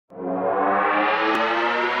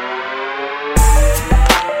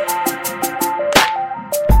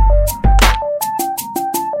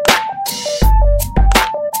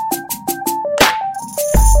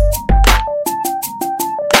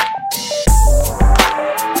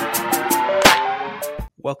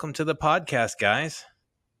Welcome to the podcast, guys.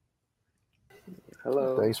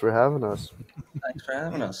 Hello. Thanks for having us. Thanks for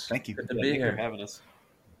having us. Thank you. Good to Yeah, be thank you here. for having us.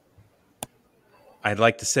 I'd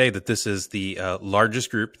like to say that this is the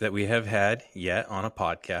largest group that we have had yet on a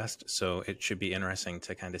podcast, so it should be interesting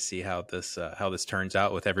to kind of see how this turns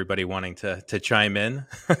out with everybody wanting to chime in.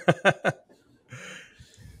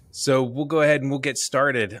 So we'll go ahead and we'll get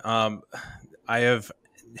started. I have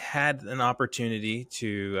had an opportunity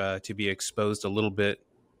to be exposed a little bit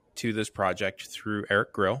to this project through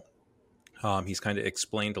Eric Grill. He's kind of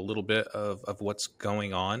explained a little bit of what's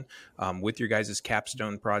going on with your guys'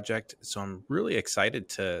 capstone project. So I'm really excited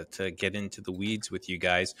to get into the weeds with you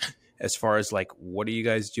guys as far as like, what are you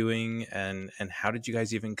guys doing and how did you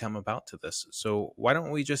guys even come about to this? So why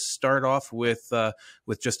don't we just start off with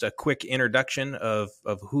just a quick introduction of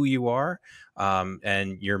who you are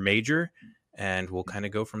and your major, and we'll kind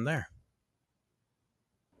of go from there.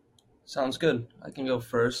 Sounds good. I can go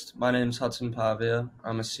first. My name's Hudson Pavia.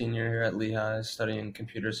 I'm a senior here at Lehigh studying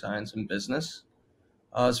computer science and business.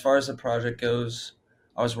 As far as the project goes,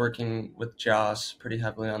 I was working with Joss pretty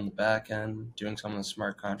heavily on the back end, doing some of the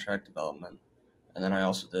smart contract development. And then I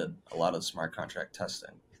also did a lot of the smart contract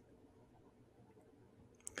testing.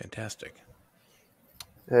 Fantastic.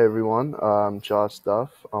 Hey everyone, I'm Josh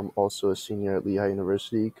Duff. I'm also a senior at Lehigh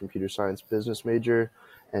University, computer science business major.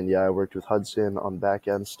 And yeah, I worked with Hudson on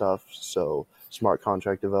back-end stuff, so smart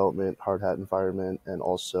contract development, hard hat environment, and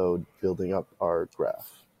also building up our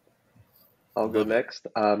graph. I'll go next.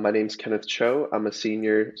 My name's Kenneth Cho. I'm a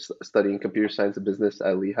senior studying computer science and business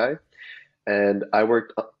at Lehigh. And I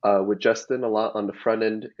worked with Justin a lot on the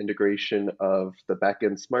front-end integration of the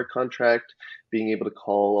back-end smart contract, being able to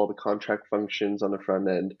call all the contract functions on the front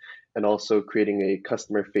end, and also creating a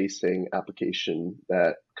customer-facing application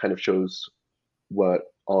that kind of shows what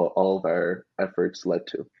all of our efforts led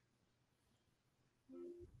to.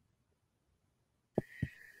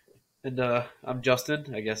 And I'm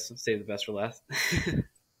Justin. I guess save the best for last.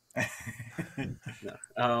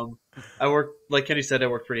 No. I work, like Kenny said, I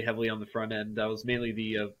worked pretty heavily on the front end. I was mainly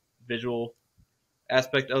the visual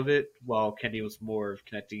aspect of it, while Kenny was more of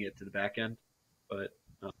connecting it to the back end. But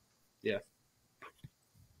yeah.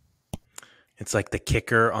 It's like the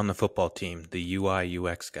kicker on the football team, the UI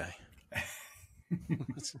UX guy.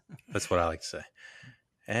 That's what I like to say.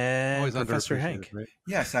 And Professor Hank. Right?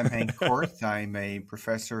 Yes, I'm Hank Korth. I'm a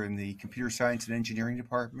professor in the Computer Science and Engineering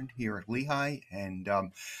Department here at Lehigh, and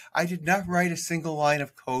I did not write a single line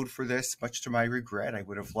of code for this, much to my regret. I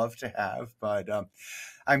would have loved to have, but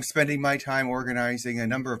I'm spending my time organizing a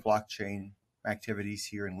number of blockchain activities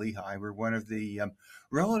here in Lehigh. We're one of the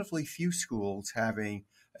relatively few schools having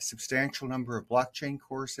a substantial number of blockchain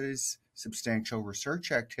courses, substantial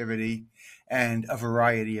research activity, and a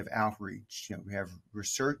variety of outreach. We have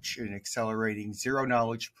research in accelerating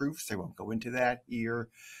zero-knowledge proofs. I won't go into that here.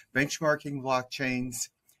 Benchmarking blockchains,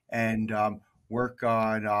 and work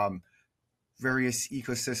on various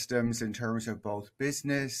ecosystems in terms of both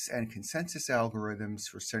business and consensus algorithms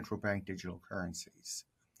for central bank digital currencies.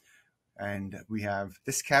 And we have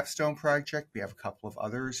this capstone project. We have a couple of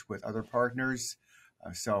others with other partners.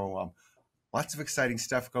 So lots of exciting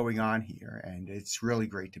stuff going on here, and it's really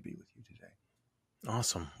great to be with you today.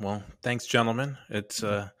 Awesome. Well, thanks, gentlemen. It's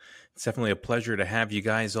definitely a pleasure to have you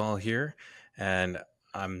guys all here, and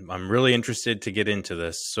I'm really interested to get into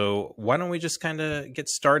this. So why don't we just kind of get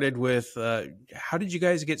started with how did you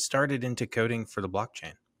guys get started into coding for the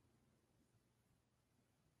blockchain?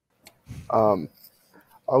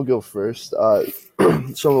 I'll go first.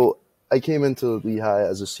 So I came into Lehigh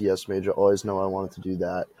as a CS major. Always know I wanted to do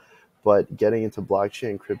that. But getting into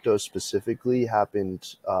blockchain crypto specifically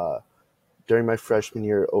happened during my freshman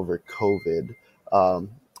year over COVID.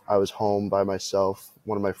 I was home by myself.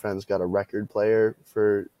 One of my friends got a record player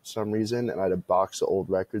for some reason, and I had a box of old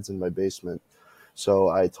records in my basement. So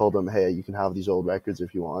I told him, hey, you can have these old records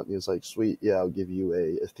if you want. And he was like, sweet, yeah, I'll give you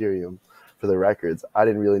a Ethereum for the records. I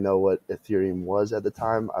didn't really know what Ethereum was at the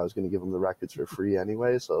time. I was going to give him the records for free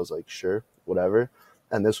anyway. So I was like, sure, whatever.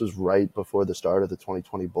 And this was right before the start of the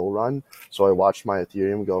 2020 bull run. So I watched my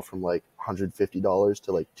Ethereum go from like $150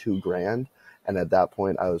 to like $2,000. And at that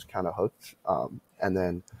point I was kind of hooked. And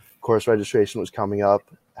then course registration was coming up,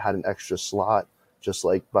 had an extra slot, just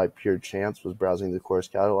like by pure chance, was browsing the course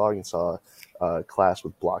catalog and saw a class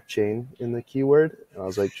with blockchain in the keyword. And I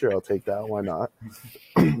was like, sure, I'll take that. Why not?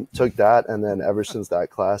 Took that. And then ever since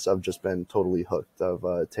that class, I've just been totally hooked.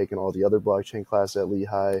 I've taken all the other blockchain classes at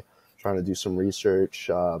Lehigh, trying to do some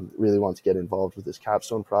research, really want to get involved with this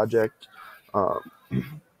capstone project.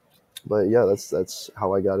 But yeah, that's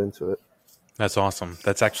how I got into it. That's awesome.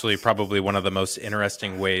 That's actually probably one of the most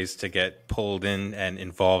interesting ways to get pulled in and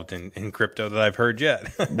involved in crypto that I've heard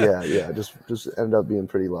yet. Yeah. Just ended up being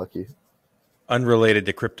pretty lucky. Unrelated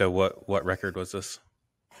to crypto, what record was this?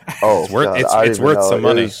 Oh It's worth God, I it's don't even worth know. some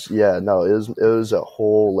money. It was a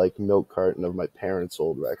whole like milk carton of my parents'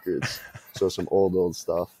 old records. So some old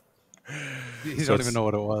stuff. You don't even know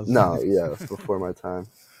what it was. No, yeah, before my time.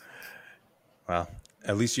 Well,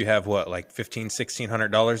 at least you have what, like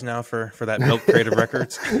 $1,600 now for that milk crate of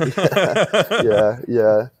records.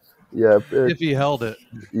 Yeah. If he held it.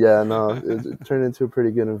 Yeah, no, it turned into a pretty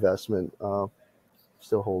good investment.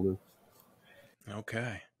 Still holding.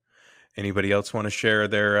 Okay. Anybody else want to share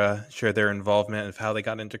their involvement of how they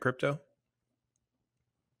got into crypto?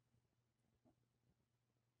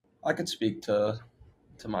 I could speak to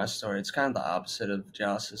my story. It's kind of the opposite of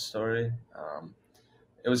Joss's story.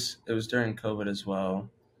 It was during COVID as well,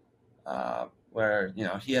 where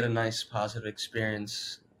he had a nice positive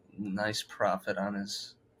experience, nice profit on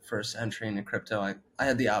his first entry into crypto. I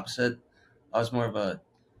had the opposite. I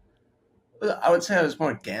would say I was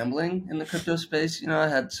more gambling in the crypto space. I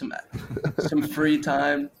had some free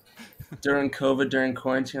time during COVID, during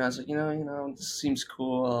quarantine. I was like, this seems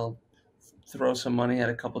cool. I'll throw some money at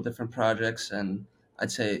a couple different projects, and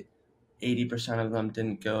I'd say 80% of them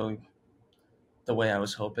didn't go the way I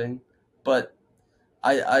was hoping. But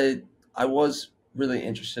I was really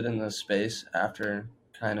interested in the space after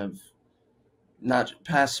kind of not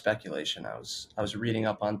past speculation. I was reading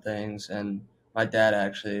up on things, and my dad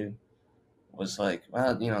actually was like,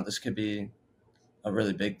 well, this could be a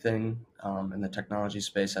really big thing in the technology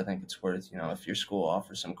space. I think it's worth, if your school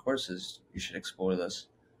offers some courses, you should explore this.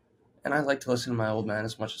 And I like to listen to my old man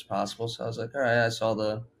as much as possible. So I was like, all right, I saw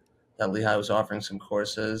that Lehigh was offering some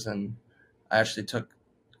courses, and I actually took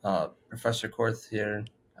Professor Korth here.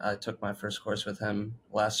 I took my first course with him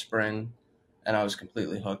last spring, and I was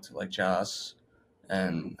completely hooked like Joss.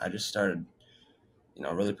 And I just started,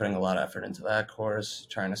 really putting a lot of effort into that course,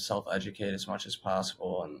 trying to self-educate as much as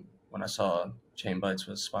possible. And when I saw Chain Bytes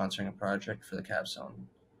was sponsoring a project for the Capstone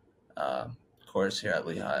course here at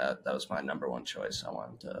Lehigh, that was my number one choice. I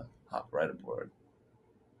wanted to hop right aboard.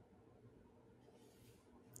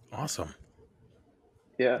 Awesome.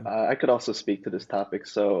 Yeah, I could also speak to this topic.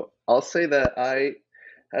 So I'll say that I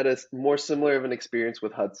had a more similar of an experience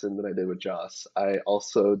with Hudson than I did with Joss. I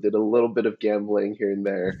also did a little bit of gambling here and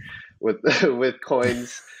there with with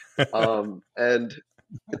coins, and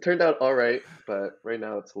it turned out all right. But right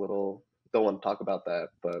now it's a little, don't want to talk about that.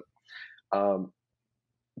 But um,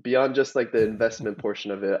 beyond just like the investment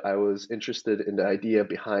portion of it, I was interested in the idea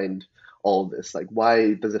behind all of this. Like,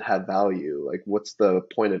 why does it have value? Like, what's the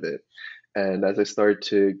point of it? And as I started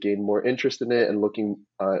to gain more interest in it and looking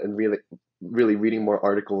and really reading more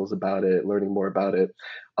articles about it, learning more about it,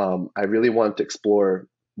 I really wanted to explore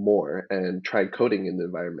more and try coding in the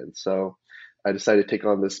environment. So I decided to take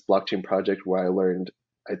on this blockchain project where I learned,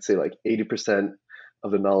 I'd say like 80%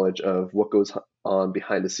 of the knowledge of what goes on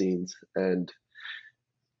behind the scenes. And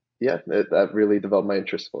yeah, that really developed my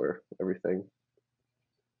interest for everything.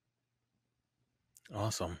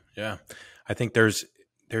 Awesome. Yeah. I think there's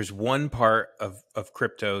one part of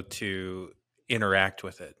crypto to interact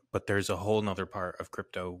with it, but there's a whole nother part of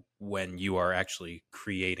crypto when you are actually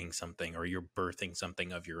creating something or you're birthing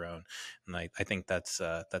something of your own. And I think that's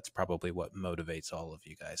probably what motivates all of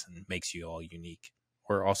you guys and makes you all unique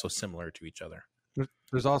or also similar to each other.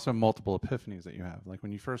 There's also multiple epiphanies that you have. Like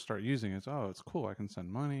when you first start using it, it's, oh, it's cool, I can send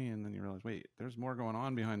money. And then you realize, wait, there's more going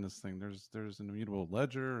on behind this thing. There's an immutable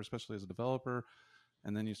ledger, especially as a developer.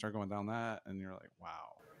 And then you start going down that and you're like,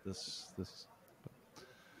 wow, this.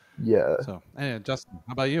 Yeah. So, hey, Justin,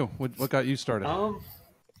 how about you? What got you started?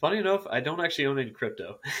 Funny enough, I don't actually own any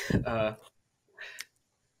crypto.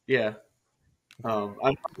 Yeah. I'm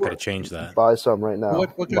gotta change that. Buy some right now.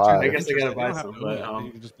 I guess I gotta buy some.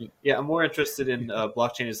 But yeah, I'm more interested in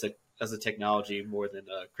blockchain as a technology more than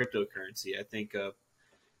cryptocurrency. I think a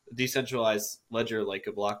decentralized ledger like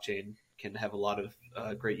a blockchain can have a lot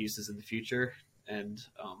of great uses in the future. And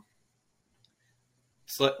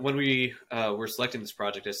when we were selecting this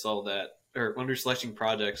project, I saw that, or when we were selecting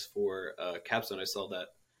projects for Capstone, I saw that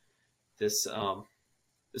this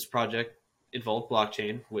project involved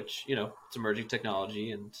blockchain, which it's emerging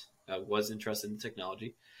technology, and I was interested in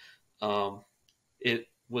technology. It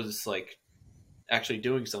was like actually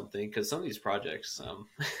doing something, because some of these projects,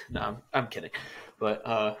 no, I'm kidding,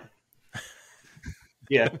 but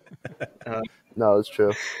yeah, no, it's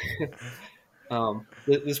true.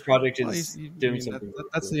 This project is doing something.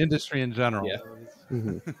 That's the industry in general. Yeah.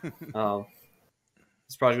 Mm-hmm.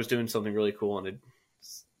 This project was doing something really cool, and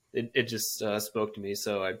it just spoke to me.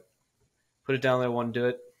 So I put it down there, wanted to do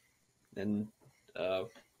it, and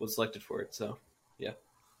was selected for it. So, yeah.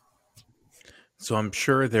 So I'm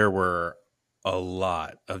sure there were a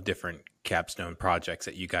lot of different capstone projects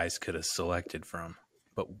that you guys could have selected from.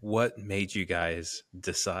 But what made you guys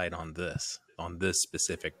decide on this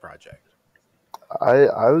specific project?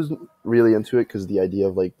 I was really into it because the idea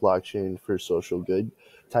of like blockchain for social good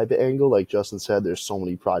type of angle, like Justin said, there's so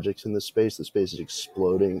many projects in this space. The space is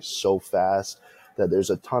exploding so fast that there's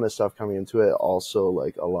a ton of stuff coming into it. Also,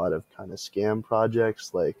 like a lot of kind of scam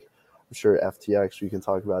projects, like I'm sure FTX. We can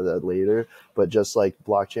talk about that later. But just like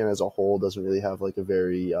blockchain as a whole doesn't really have like a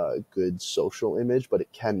very good social image, but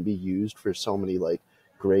it can be used for so many like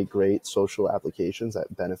great social applications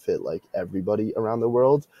that benefit like everybody around the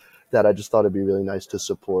world, that I just thought it'd be really nice to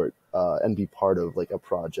support and be part of like a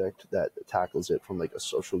project that tackles it from like a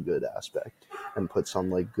social good aspect and put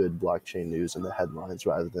some like good blockchain news in the headlines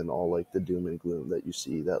rather than all like the doom and gloom that you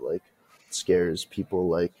see that like scares people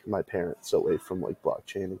like my parents away from like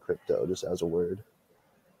blockchain and crypto just as a word.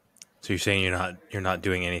 So you're saying you're not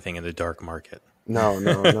doing anything in the dark market? No.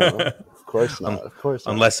 Of course not. Of course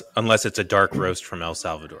not. Unless it's a dark roast from El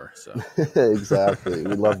Salvador. So exactly.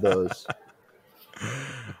 We love those.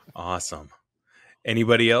 Awesome.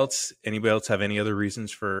 Anybody else have any other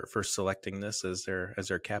reasons for selecting this as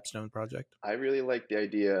their capstone project? I really like the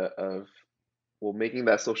idea of, well, making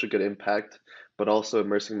that social good impact, but also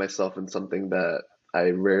immersing myself in something that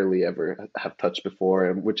I rarely ever have touched before,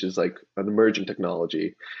 and which is like an emerging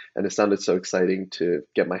technology. And it sounded so exciting to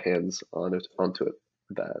get my hands onto it,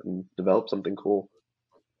 that and develop something cool.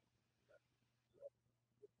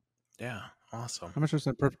 Yeah, awesome. I'm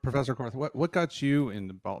interested, Professor Korth. What got you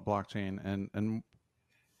into blockchain, and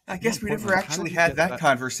I guess we never importantly, how actually did you had get that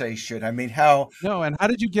conversation. I mean, how? No, and how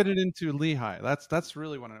did you get it into Lehigh? That's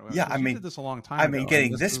really what I know. Yeah, I You mean, did this a long time I ago. mean, and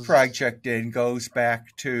getting this was project in goes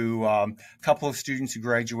back to a couple of students who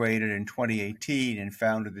graduated in 2018 and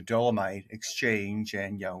founded the Dolomite Exchange,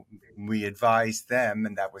 and we advised them,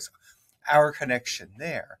 and that was our connection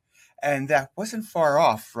there, and that wasn't far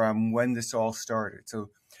off from when this all started. So,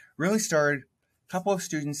 really started. A couple of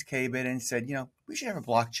students came in and said, we should have a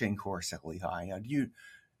blockchain course at Lehigh. Do you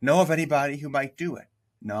know of anybody who might do it?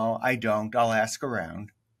 No, I don't. I'll ask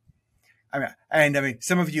around. I mean,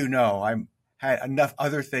 some of I'm had enough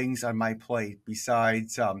other things on my plate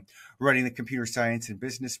besides running the computer science and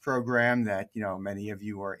business program that many of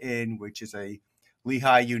you are in, which is a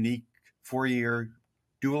Lehigh unique 4-year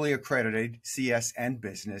dually accredited CS and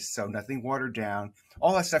business, so nothing watered down.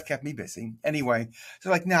 All that stuff kept me busy. Anyway,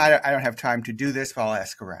 so like, no, I don't have time to do this, but I'll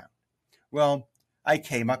ask around. Well, I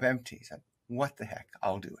came up empty. Said, what the heck?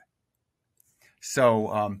 I'll do it.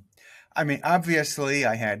 So, I mean, obviously,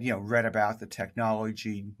 I had read about the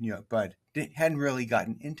technology, but hadn't really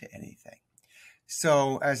gotten into anything.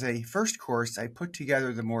 So, as a first course, I put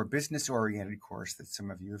together the more business-oriented course that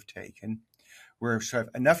some of you have taken, where sort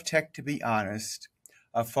of enough tech to be honest,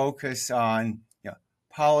 a focus on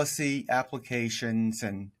policy applications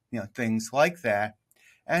and things like that,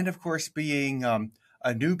 and of course, being a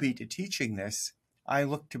newbie to teaching this, I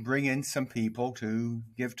looked to bring in some people to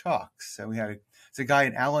give talks. So we had a guy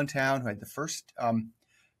in Allentown who had the first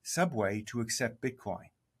subway to accept Bitcoin.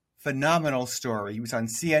 Phenomenal story. He was on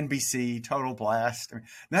CNBC, total blast. I mean,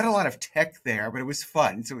 not a lot of tech there, but it was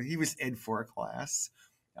fun. So he was in for a class.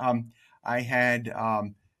 I had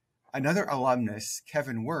another alumnus,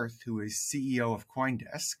 Kevin Worth, who is CEO of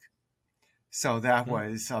CoinDesk. So that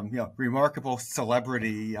was remarkable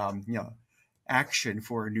celebrity action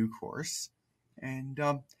for a new course. And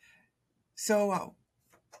so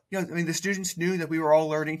I mean, the students knew that we were all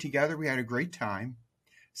learning together. We had a great time.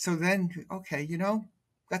 So then, okay,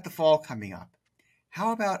 got the fall coming up.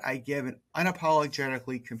 How about I give an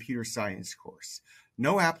unapologetically computer science course?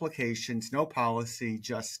 No applications, no policy,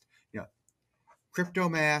 just, crypto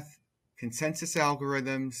math, consensus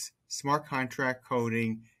algorithms, smart contract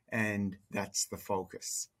coding, and that's the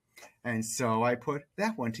focus. And so I put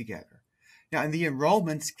that one together. Now, and the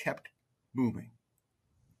enrollments kept booming.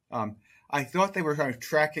 I thought they were kind of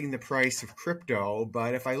tracking the price of crypto,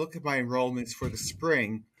 but if I look at my enrollments for the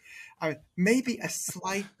spring, maybe a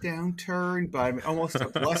slight downturn, but almost a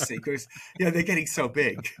blessing because they're getting so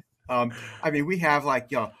big. I mean, we have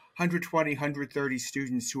like 120, 130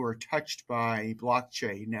 students who are touched by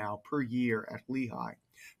blockchain now per year at Lehigh,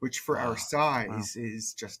 which for our size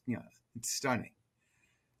is just it's stunning.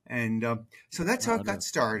 And so that's how it got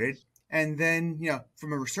started. And then,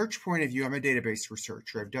 from a research point of view, I'm a database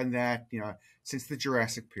researcher. I've done that, since the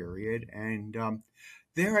Jurassic period. And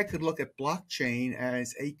there I could look at blockchain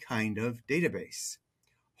as a kind of database,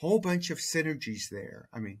 whole bunch of synergies there.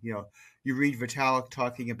 I mean, you read Vitalik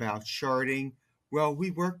talking about sharding. Well,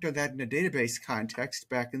 we worked on that in a database context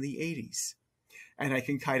back in the 80s. And I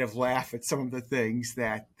can kind of laugh at some of the things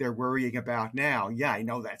that they're worrying about now. Yeah, I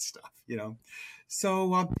know that stuff.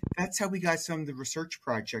 So that's how we got some of the research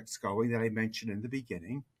projects going that I mentioned in the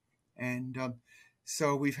beginning. And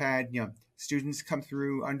so we've had students come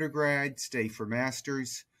through undergrad, stay for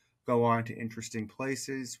masters, go on to interesting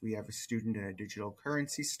places. We have a student in a digital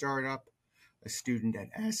currency startup, a student at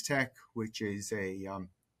Aztec, which is a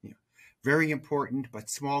very important but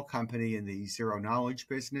small company in the zero knowledge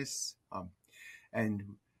business.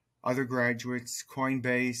 And other graduates,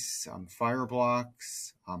 Coinbase,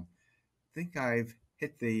 Fireblocks. I think I've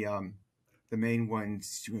hit the main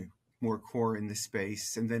ones more core in the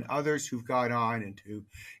space, and then others who've got on into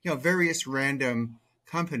various random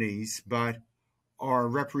companies, but are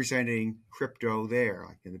representing crypto there,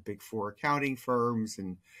 like in the big four accounting firms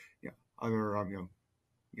and other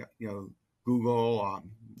Google,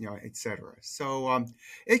 etc. So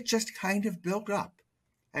it just kind of built up.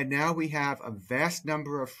 And now we have a vast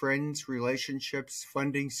number of friends, relationships,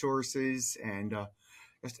 funding sources, and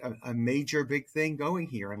just a major big thing going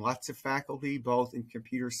here. And lots of faculty, both in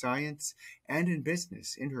computer science and in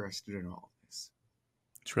business, interested in all of this.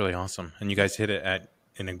 It's really awesome. And you guys hit it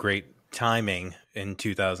in a great timing in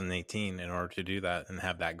 2018 in order to do that and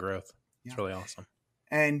have that growth. It's really awesome.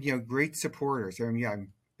 And, great supporters. I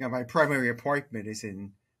mean, my primary appointment is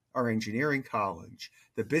in our engineering college.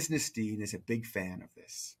 The business dean is a big fan of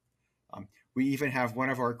this. We even have one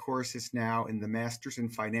of our courses now in the Masters in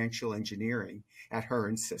Financial Engineering at her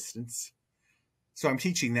insistence. So I'm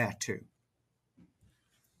teaching that too.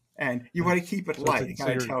 And you want to keep it light.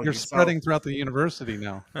 You're spreading throughout the university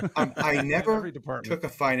now. I never took a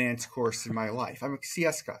finance course in my life. I'm a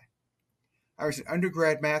CS guy. I was an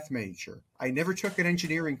undergrad math major. I never took an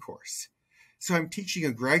engineering course. So I'm teaching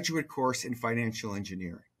a graduate course in financial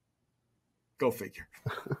engineering. Go figure.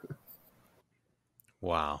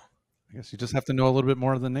 Wow. I guess you just have to know a little bit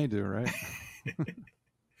more than they do, right?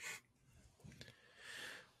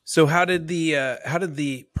 So how did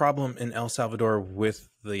the problem in El Salvador with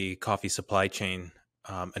the coffee supply chain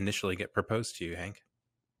initially get proposed to you, Hank?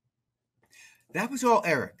 That was all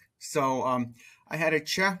Eric. So I had a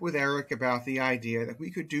chat with Eric about the idea that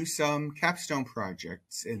we could do some capstone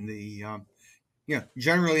projects in the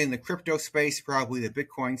generally in the crypto space, probably the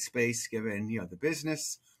Bitcoin space, given the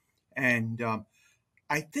business. And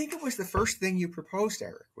I think it was the first thing you proposed,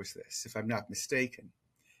 Eric, was this, if I'm not mistaken.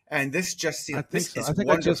 And this just seemed, I think so. I think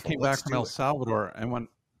I just came back from El Salvador, and when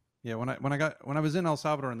I was in El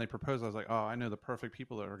Salvador and they proposed, I was like, oh, I know the perfect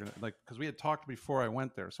people that are gonna because we had talked before I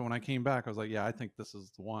went there. So when I came back, I was like, yeah, I think this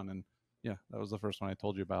is the one. And yeah, that was the first one I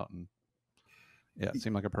told you about, and yeah, it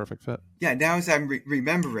seemed like a perfect fit. Yeah, now as I'm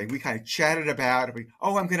remembering, we kind of chatted about it.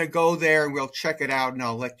 I'm going to go there and we'll check it out and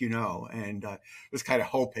I'll let you know. And was kind of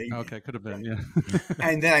hoping. Okay, could have been, yeah.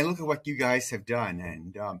 And then I look at what you guys have done.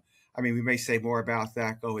 And I mean, we may say more about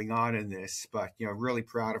that going on in this, but, really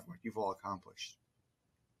proud of what you've all accomplished.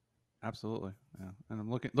 Absolutely, yeah. And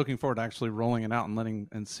I'm looking forward to actually rolling it out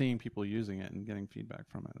and seeing people using it and getting feedback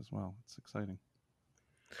from it as well. It's exciting.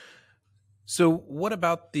 So what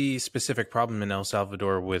about the specific problem in El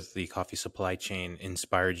Salvador with the coffee supply chain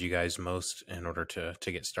inspired you guys most in order to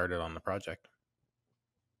get started on the project?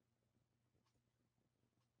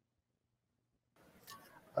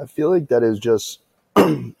 I feel like that is just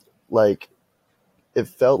like it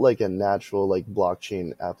felt like a natural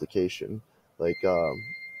blockchain application.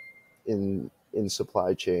 In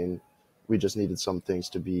supply chain, we just needed some things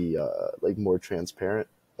to be more transparent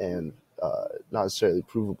and not necessarily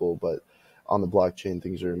provable, but on the blockchain,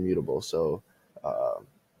 things are immutable. So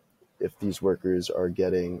if these workers are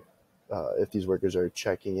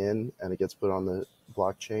checking in and it gets put on the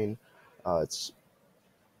blockchain, it's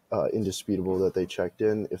indisputable that they checked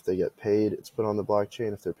in. If they get paid, it's put on the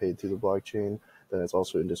blockchain. If they're paid through the blockchain, then it's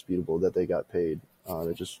also indisputable that they got paid.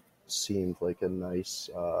 It just seemed like a nice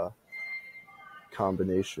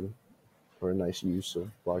combination or a nice use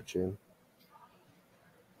of blockchain.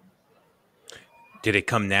 Did it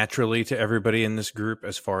come naturally to everybody in this group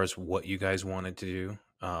as far as what you guys wanted to do,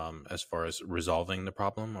 as far as resolving the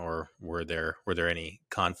problem, or were there any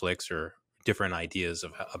conflicts or different ideas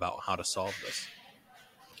about how to solve this?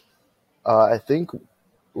 I think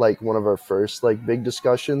one of our first big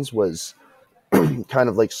discussions was kind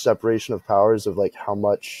of separation of powers of how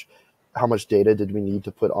much data did we need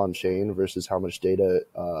to put on chain versus how much data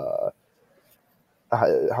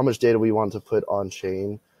we want to put on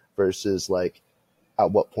chain versus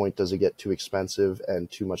at what point does it get too expensive and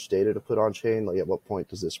too much data to put on chain? Like, at what point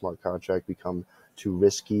does this smart contract become too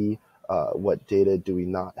risky? What data do we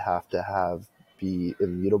not have to have be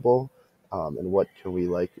immutable? And what can we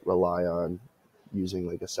like rely on using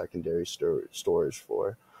like a secondary storage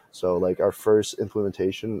for? So like our first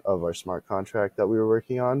implementation of our smart contract that we were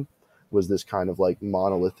working on was this kind of like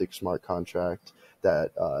monolithic smart contract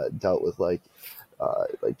that dealt with like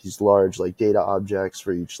these large like data objects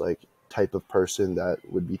for each like type of person that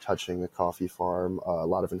would be touching a coffee farm. A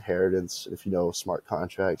lot of inheritance. If you know smart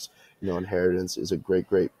contracts, you know inheritance is a great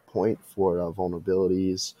point for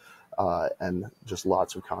vulnerabilities and just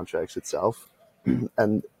lots of contracts itself.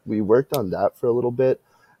 And we worked on that for a little bit,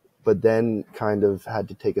 but then kind of had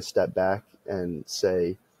to take a step back and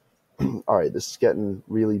say, all right, this is getting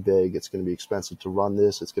really big. It's going to be expensive to run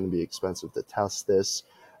this. It's going to be expensive to test this.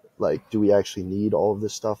 Like, do we actually need all of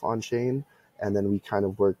this stuff on chain? And then we kind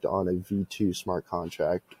of worked on a V2 smart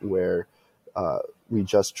contract where we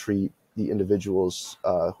just treat the individuals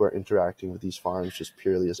who are interacting with these farms just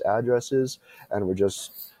purely as addresses, and we're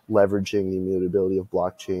just leveraging the immutability of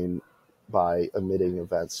blockchain by emitting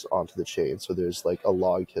events onto the chain. So there's like a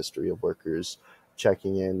log history of workers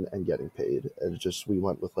checking in and getting paid. And we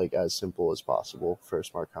went with like as simple as possible for a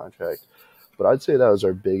smart contract. But I'd say that was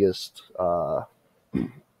our biggest, I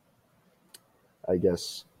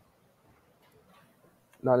guess,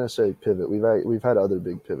 not necessarily pivot. We've had other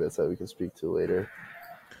big pivots that we can speak to later.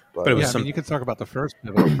 But it was I mean, you could talk about the first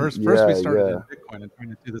pivot. First we started in Bitcoin and trying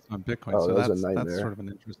to do this on Bitcoin. Oh, so that was a nightmare. That's sort of an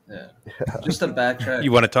interesting. Yeah. Just to backtrack.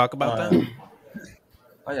 You want to talk about that?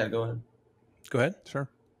 Oh yeah, go ahead. Go ahead. Sure.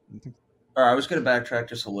 All right, I was going to backtrack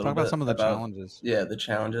just a little bit. Talk about some of the challenges. Yeah, the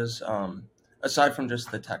challenges. Aside from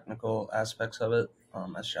just the technical aspects of it,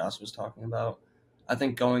 as Joss was talking about, I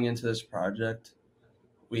think going into this project,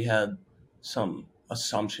 we had some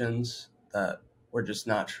assumptions that were just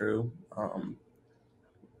not true.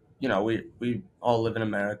 You know, we all live in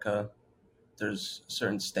America. There's a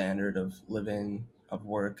certain standard of living, of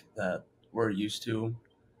work that we're used to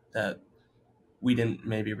that we didn't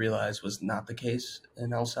maybe realize was not the case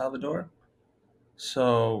in El Salvador.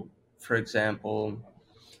 So, for example,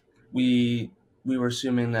 we were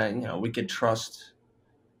assuming that, you know, we could trust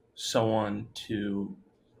someone to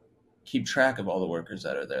keep track of all the workers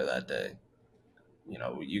that are there that day. You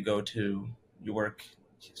know, you work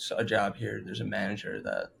a job here, there's a manager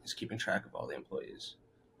that is keeping track of all the employees.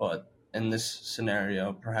 But in this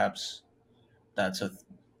scenario, perhaps that's a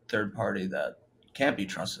third party that can't be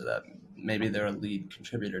trusted, that maybe they're a lead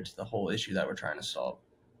contributor to the whole issue that we're trying to solve.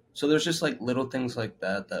 So there's just like little things like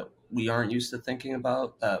that that we aren't used to thinking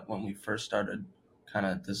about, that when we first started kind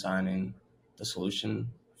of designing the solution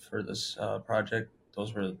for this project,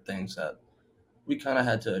 those were the things that we kind of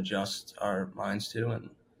had to adjust our minds to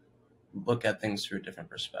and look at things through a different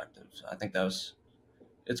perspective. So I think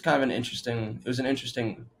it's kind of an interesting,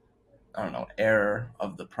 I don't know, error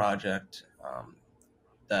of the project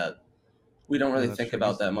that we don't really think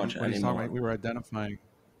about that much anymore. We were identifying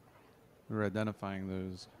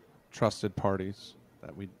those trusted parties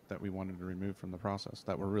that we wanted to remove from the process,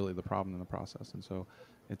 that were really the problem in the process. And so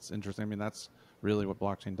it's interesting. I mean, that's really what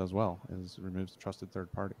blockchain does well, is it removes trusted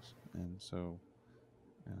third parties. And so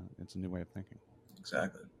it's a new way of thinking.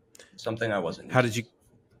 Exactly. Something I wasn't. How did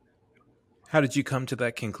you come to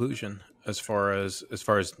that conclusion as far as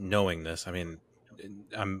knowing this? I mean,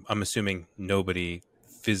 I'm assuming nobody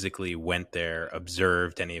physically went there,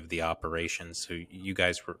 observed any of the operations, so you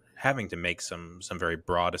guys were having to make some very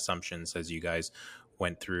broad assumptions as you guys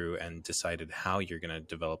went through and decided how you're going to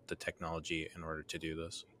develop the technology in order to do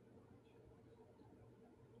this.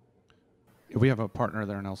 We have a partner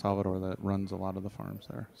there in El Salvador that runs a lot of the farms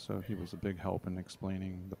there. So he was a big help in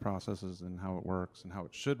explaining the processes and how it works and how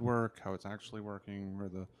it should work, how it's actually working, where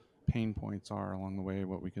the pain points are along the way,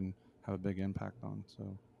 what we can have a big impact on. So,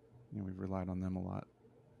 we've relied on them a lot.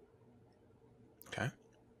 Okay.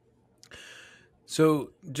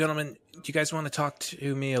 So, gentlemen, do you guys want to talk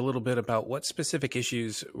to me a little bit about what specific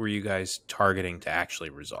issues were you guys targeting to actually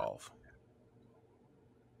resolve?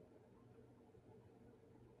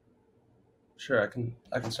 Sure, I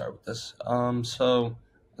can start with this. So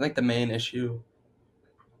I think the main issue,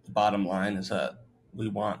 the bottom line, is that we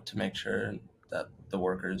want to make sure that the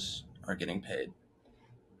workers are getting paid.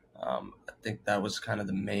 I think that was kind of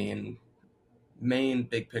the main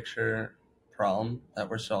big picture problem that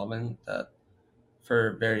we're solving, that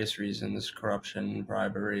for various reasons, corruption,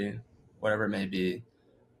 bribery, whatever it may be,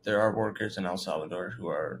 there are workers in El Salvador who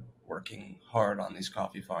are working hard on these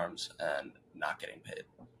coffee farms and not getting paid.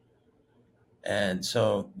 And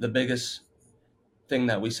so the biggest thing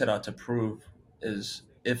that we set out to prove is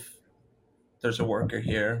if there's a worker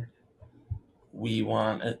here, we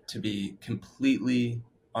want it to be completely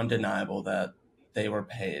undeniable that they were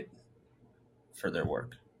paid for their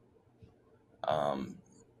work.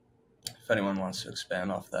 If anyone wants to expand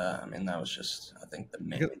off that, I mean, that was just, I think, the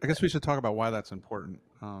main. I guess we should talk about why that's important.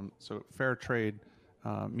 So fair trade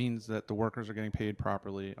means that the workers are getting paid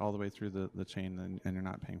properly all the way through the chain, and you're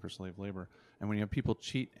not paying for slave labor. And when you have people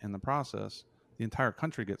cheat in the process, the entire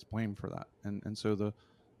country gets blamed for that. And so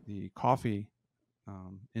the coffee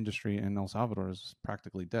industry in El Salvador is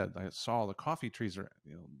practically dead. I saw the coffee trees are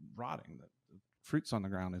rotting. The fruits on the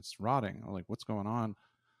ground, it's rotting. I'm like, what's going on?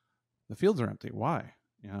 The fields are empty. Why?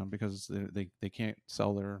 Because they can't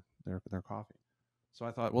sell their coffee. So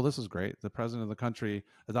I thought, well, this is great. The president of the country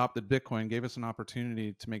adopted Bitcoin, gave us an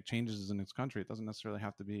opportunity to make changes in its country. It doesn't necessarily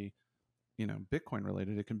have to be, Bitcoin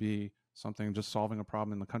related. It can be something just solving a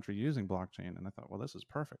problem in the country using blockchain. And I thought, well, this is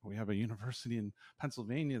perfect. We have a university in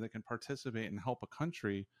Pennsylvania that can participate and help a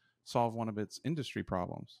country solve one of its industry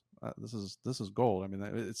problems. This is gold. I mean,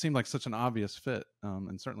 it seemed like such an obvious fit,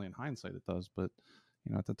 and certainly in hindsight it does. But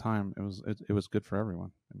at the time, it was good for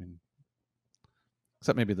everyone. I mean,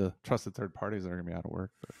 except maybe the trusted third parties that are going to be out of work.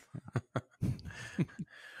 But,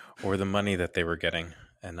 or the money that they were getting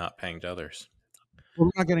and not paying to others. Well,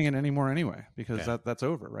 we're not getting it anymore anyway, because that's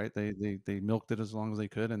over, right? They milked it as long as they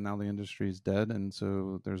could, and now the industry is dead, and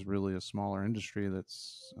so there's really a smaller industry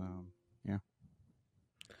that's,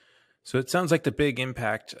 So it sounds like the big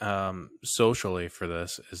impact socially for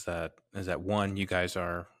this is that one, you guys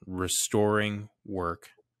are restoring work,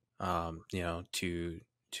 to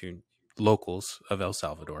locals of El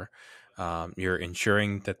Salvador. You're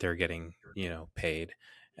ensuring that they're getting paid,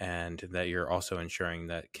 and that you're also ensuring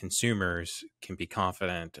that consumers can be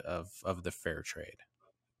confident of the fair trade.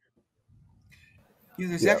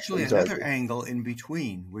 There's actually another angle in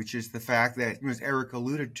between, which is the fact that, as Eric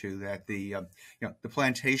alluded to, that the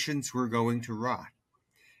plantations were going to rot.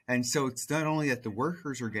 And so it's not only that the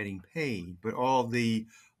workers are getting paid, but all the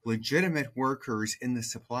legitimate workers in the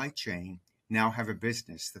supply chain now have a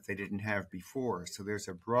business that they didn't have before. So there's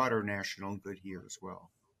a broader national good here as well.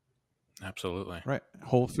 Absolutely. Right.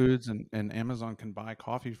 Whole Foods and Amazon can buy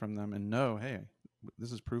coffee from them and know, hey,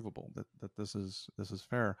 this is provable, that this is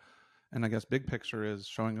fair. And I guess big picture is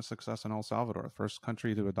showing a success in El Salvador, the first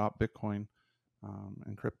country to adopt Bitcoin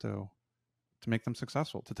and crypto, to make them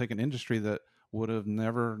successful, to take an industry that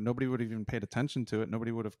nobody would have even paid attention to it.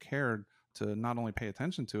 Nobody would have cared to not only pay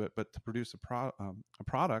attention to it, but to produce a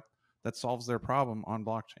product that solves their problem on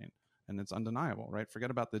blockchain. And it's undeniable, right?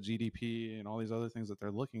 Forget about the GDP and all these other things that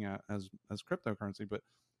they're looking at as cryptocurrency, but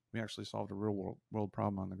we actually solved a real world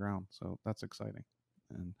problem on the ground. So that's exciting.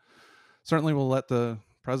 And certainly we'll let the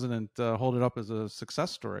president hold it up as a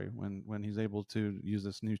success story when he's able to use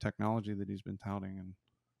this new technology that he's been touting. And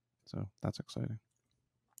so that's exciting.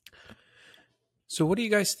 So what do you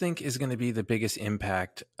guys think is going to be the biggest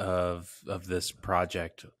impact of this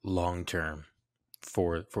project long term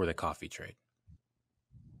for the coffee trade?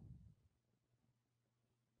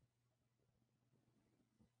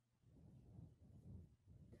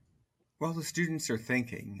 Well, the students are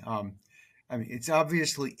thinking. It's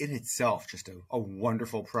obviously in itself just a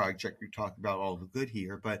wonderful project. You talk about all the good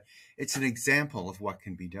here, but it's an example of what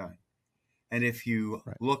can be done. And if you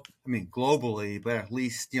look, globally, but at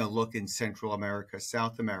least, look in Central America,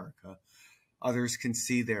 South America, others can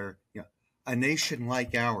see a nation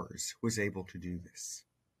like ours was able to do this.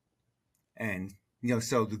 And,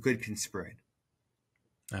 so the good can spread.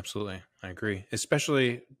 Absolutely. I agree.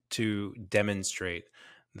 Especially to demonstrate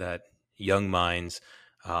that young minds,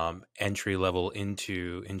 entry level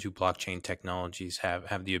into blockchain technologies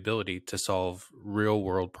have the ability to solve real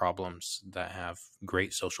world problems that have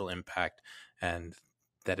great social impact, and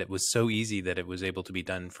that it was so easy that it was able to be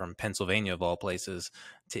done from Pennsylvania of all places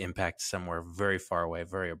to impact somewhere very far away,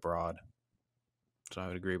 very abroad. So I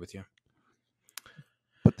would agree with you.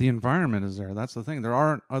 But the environment is there. That's the thing. There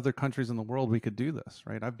aren't other countries in the world we could do this,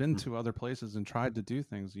 right? I've been to other places and tried to do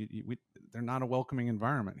things. They're not a welcoming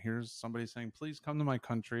environment. Here's somebody saying, please come to my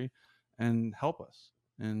country and help us.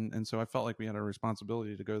 And so I felt like we had a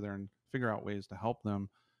responsibility to go there and figure out ways to help them.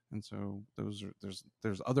 And so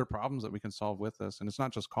there's other problems that we can solve with this. And it's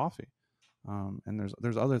not just coffee. And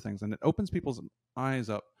there's other things. And it opens people's eyes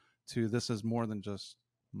up to this is more than just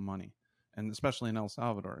money. And especially in El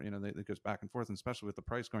Salvador, it goes back and forth, and especially with the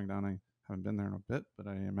price going down. I haven't been there in a bit, but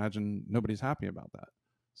I imagine nobody's happy about that.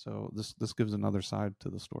 So this gives another side to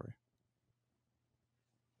the story.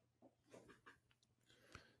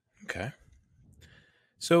 Okay.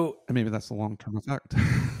 So and maybe that's the long-term effect.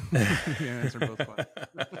 You answer both questions.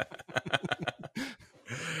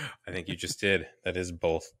 I think you just did. That is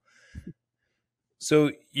both.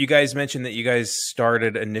 So you guys mentioned that you guys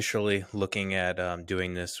started initially looking at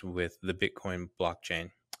doing this with the Bitcoin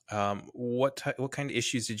blockchain. What kind of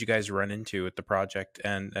issues did you guys run into with the project,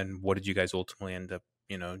 and what did you guys ultimately end up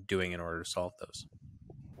doing in order to solve those?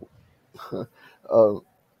 Um,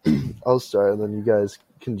 I'll start, and then you guys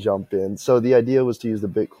can jump in. So the idea was to use the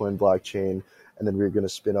Bitcoin blockchain, and then we were going to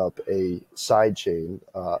spin up a side chain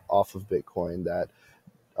off of Bitcoin that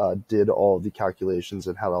did all the calculations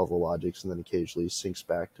and had all the logics, and then occasionally syncs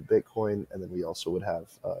back to Bitcoin. And then we also would have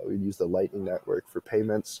we'd use the Lightning Network for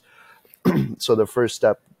payments. So the first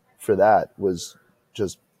step for that was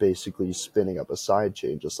just basically spinning up a side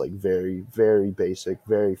chain, just like very, very basic,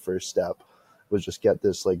 very first step was just get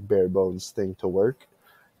this like bare bones thing to work.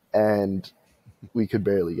 And we could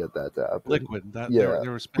barely get that to happen. Liquid. That Yeah. they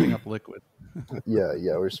were spinning up Liquid. Yeah,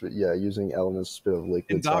 we're using elements to spin up Liquid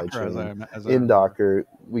In Docker, sidechain. In Docker,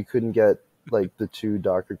 we couldn't get like the two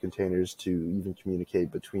Docker containers to even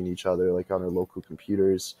communicate between each other, like on our local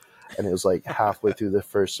computers. And it was like halfway through the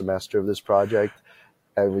first semester of this project,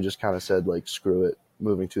 and we just kind of said like, screw it,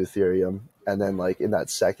 moving to Ethereum. And then like in that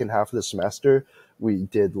second half of the semester, we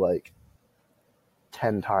did like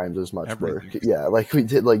 10 times as much work. Yeah, like we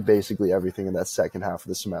did like basically everything in that second half of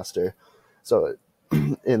the semester. So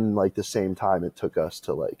in like the same time it took us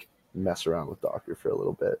to like mess around with Docker for a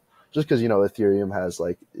little bit, just because Ethereum has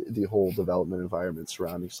like the whole development environment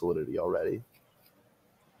surrounding Solidity already.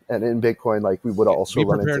 And in Bitcoin, like we would also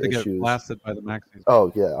run into issues. Get blasted by the maxis.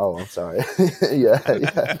 Oh yeah. Oh, I'm sorry. yeah.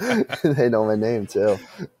 They know my name too.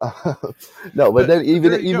 No, but then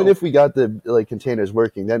even if we got the like containers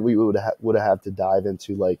working, then we would have had to dive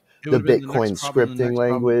into like the Bitcoin scripting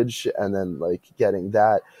language, and then like getting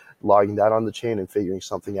that, logging that on the chain, and figuring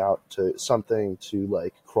something to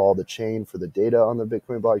like crawl the chain for the data on the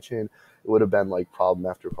Bitcoin blockchain. It would have been like problem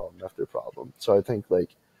after problem after problem. So I think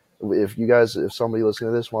like, if somebody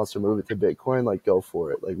listening to this wants to move it to Bitcoin, like go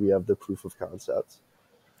for it. Like we have the proof of concept.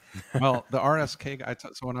 Well, the RSK guy.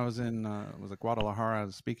 So when I was in was it Guadalajara, I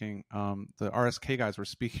was speaking. The RSK guys were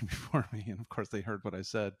speaking before me, and of course they heard what I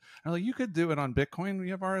said. I'm like, you could do it on Bitcoin.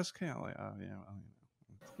 We have RSK. I'm like, oh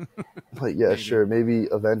yeah. Like yeah, maybe. Sure. Maybe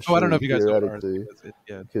eventually. I don't know if you guys theoretically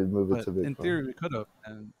could move it to Bitcoin. In theory, we could have.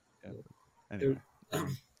 And anyway,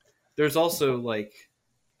 there's also like.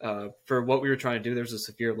 For what we were trying to do, there's a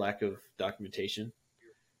severe lack of documentation,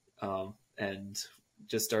 and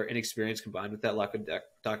just our inexperience combined with that lack of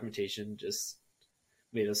documentation just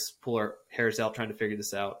made us pull our hairs out trying to figure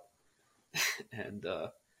this out. And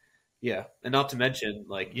and not to mention,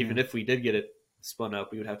 like even if we did get it spun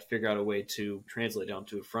up, we would have to figure out a way to translate it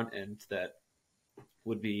onto a front end that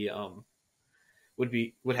would have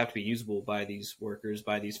to be usable by these workers,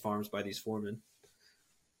 by these farms, by these foremen.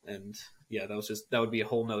 And yeah, that would be a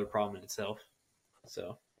whole nother problem in itself.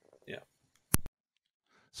 So, yeah.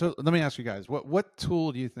 So let me ask you guys, what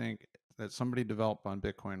tool do you think that somebody developed on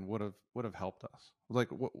Bitcoin would have helped us? Like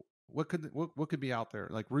what could be out there?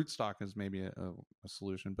 Like Rootstock is maybe a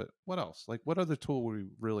solution, but what else? Like what other tool were we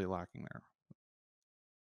really lacking there?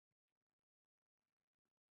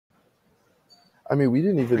 I mean, we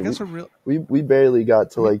didn't even. We barely got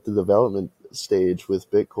to like the development stage with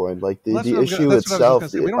Bitcoin. Like the issue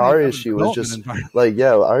itself, our issue was just like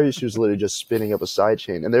our issue was literally just spinning up a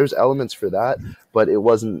sidechain, and there's elements for that, but it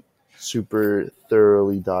wasn't super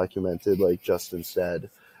thoroughly documented, like Justin said.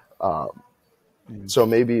 So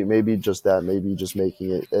maybe just that, maybe just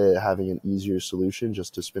making it having an easier solution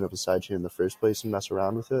just to spin up a sidechain in the first place and mess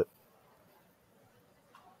around with it.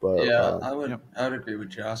 But yeah, I would agree with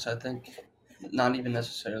Josh. I think not even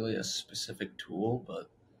necessarily a specific tool,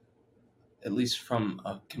 but at least from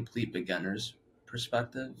a complete beginner's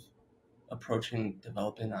perspective, approaching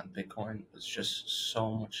developing on Bitcoin was just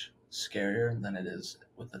so much scarier than it is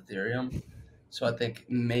with Ethereum. So I think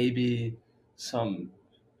maybe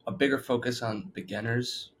a bigger focus on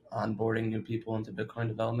beginners onboarding new people into Bitcoin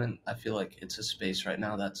development. I feel like it's a space right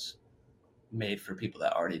now that's made for people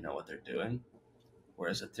that already know what they're doing.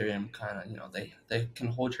 Whereas Ethereum kind of, they can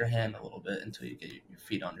hold your hand a little bit until you get your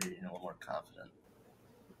feet under you, a little more confident.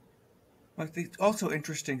 I think it's also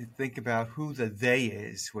interesting to think about who the they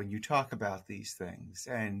is when you talk about these things.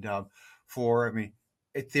 And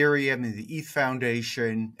Ethereum and the ETH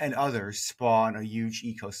Foundation and others spawn a huge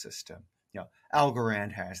ecosystem.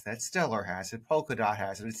 Algorand has that, Stellar has it, Polkadot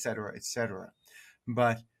has it, et cetera, et cetera.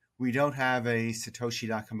 But we don't have a Satoshi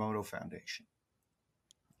Nakamoto Foundation.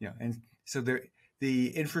 And so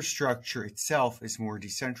the infrastructure itself is more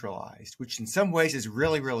decentralized, which in some ways is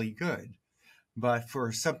really, really good. But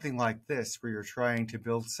for something like this, where you're trying to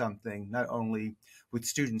build something not only with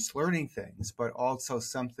students learning things, but also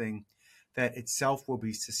something that itself will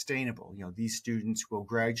be sustainable. These students will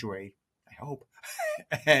graduate, I hope,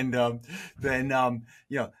 and then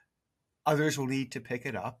others will need to pick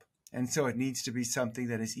it up. And so it needs to be something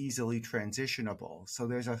that is easily transitionable. So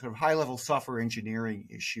there's a sort of high-level software engineering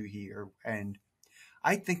issue here. And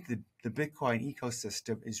I think the Bitcoin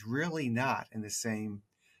ecosystem is really not in the same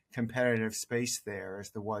competitive space there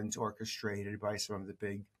as the ones orchestrated by some of the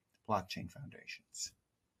big blockchain foundations.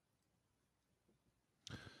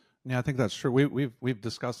 Yeah, I think that's true. We've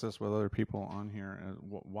discussed this with other people on here.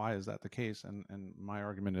 Why is that the case? And my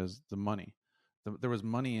argument is the money. There was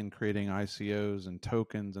money in creating ICOs and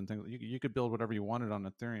tokens and things. You could build whatever you wanted on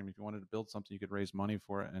Ethereum. If you wanted to build something, you could raise money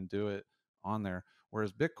for it and do it on there.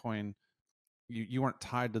 Whereas Bitcoin, you weren't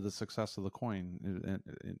tied to the success of the coin.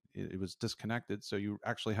 It was disconnected. So you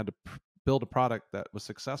actually had to build a product that was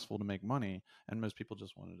successful to make money. And most people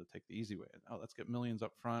just wanted to take the easy way. Oh, let's get millions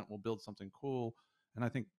up front. We'll build something cool. And I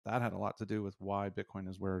think that had a lot to do with why Bitcoin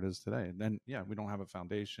is where it is today. And then, yeah, we don't have a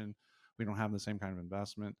foundation. We don't have the same kind of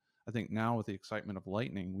investment. I think now with the excitement of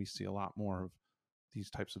Lightning, we see a lot more of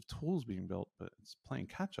these types of tools being built, but it's playing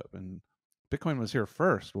catch up. And Bitcoin was here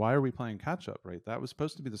first. Why are we playing catch up, right? That was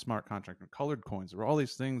supposed to be the smart contract and colored coins. There were all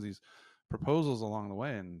these things, these proposals along the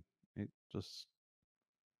way, and it just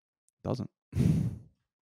doesn't.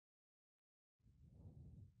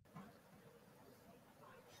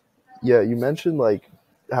 Yeah, you mentioned like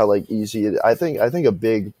how like easy it, I think a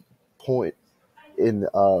big point in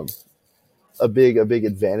a big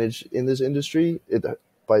advantage in this industry, it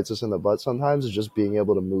bites us in the butt sometimes, is just being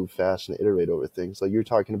able to move fast and iterate over things. Like you're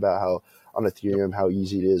talking about how on Ethereum how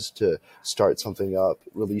easy it is to start something up,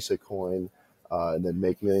 release a coin, and then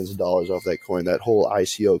make millions of dollars off that coin. That whole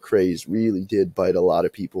ICO craze really did bite a lot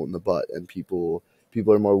of people in the butt, and people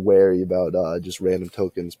are more wary about just random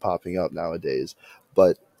tokens popping up nowadays.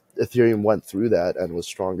 But Ethereum went through that and was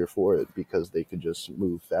stronger for it because they could just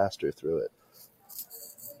move faster through it.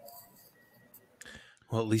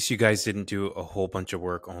 Well, at least you guys didn't do a whole bunch of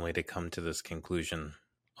work only to come to this conclusion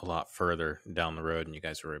a lot further down the road, and you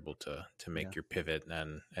guys were able to make your pivot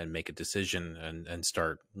and make a decision and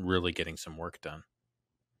start really getting some work done.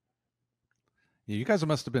 Yeah, you guys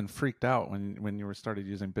must have been freaked out when you were started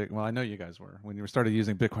using Bitcoin. Well, I know you guys were when you were started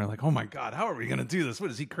using Bitcoin. Like, oh my god, how are we going to do this?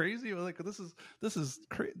 What is he crazy? Like, this is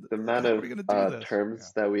crazy. The amount how of are we going to do this?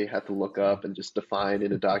 terms that we had to look up and just define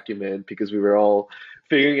in a document because we were all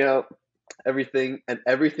figuring out everything, and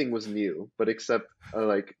everything was new. But except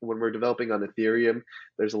like when we're developing on Ethereum,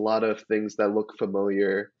 there's a lot of things that look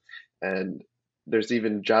familiar, and there's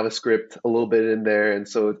even JavaScript a little bit in there, and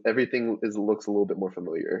so everything looks a little bit more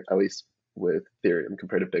familiar, at least with Ethereum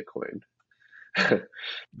compared to Bitcoin.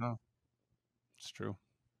 No, it's true.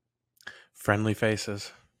 Friendly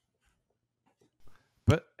faces.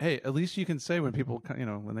 But hey, at least you can say when people,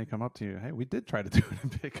 when they come up to you, hey, we did try to do it in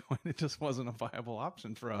Bitcoin. It just wasn't a viable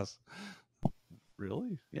option for us.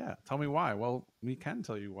 Really? Yeah. Tell me why. Well, we can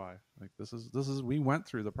tell you why. Like this is we went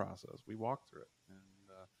through the process. We walked through it, and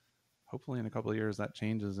hopefully in a couple of years that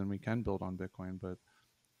changes and we can build on Bitcoin. But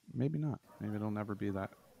maybe not. Maybe it'll never be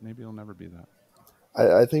that. Maybe it'll never be that.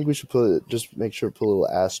 I think we should just make sure to put a little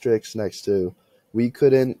asterisk next to we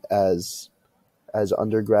couldn't as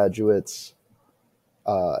undergraduates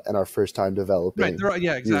and our first time developing. Right,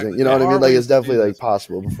 yeah, exactly. Using, what I mean? Like it's definitely like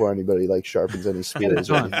possible before anybody like sharpens any spears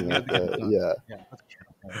or anything like that.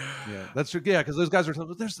 Yeah, that's true. Yeah, because those guys are telling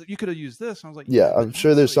me, you could have used this. And I was like, yeah, I'm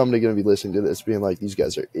sure there's somebody going to be listening to this being like, these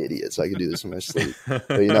guys are idiots. I could do this in my sleep. But,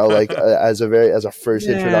 like as a first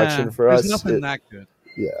introduction for us, nothing that good.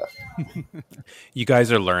 Yeah. You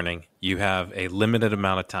guys are learning. You have a limited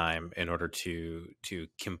amount of time in order to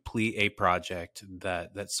complete a project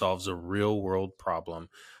that solves a real world problem,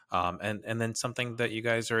 and then something that you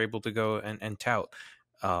guys are able to go and tout.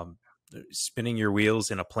 Spinning your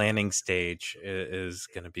wheels in a planning stage is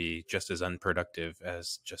going to be just as unproductive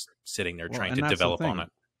as just sitting there trying to develop on it.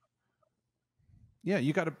 Yeah,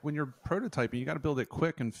 you got to, when you're prototyping, you got to build it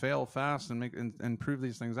quick and fail fast and make and prove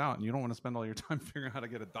these things out. And you don't want to spend all your time figuring out how to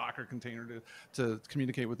get a Docker container to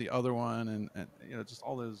communicate with the other one, and just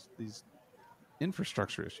all these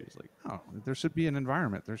infrastructure issues. Like, there should be an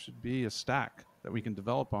environment, there should be a stack that we can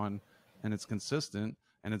develop on, and it's consistent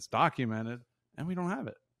and it's documented, and we don't have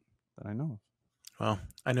it that I know of. Well,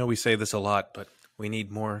 I know we say this a lot, but we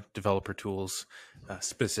need more developer tools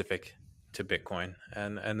specific to Bitcoin,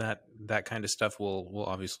 and that kind of stuff will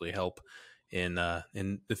obviously help in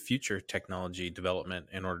the future technology development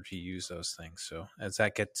in order to use those things. So as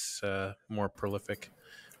that gets more prolific,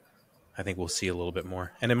 I think we'll see a little bit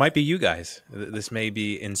more, and it might be you guys. This may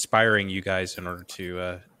be inspiring you guys in order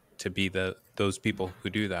to be the those people who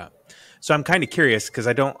do that. So I'm kind of curious because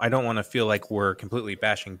I don't want to feel like we're completely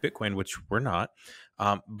bashing Bitcoin, which we're not.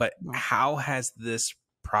 But No. how has this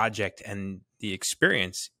project and the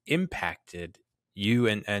experience impacted you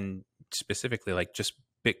and specifically like just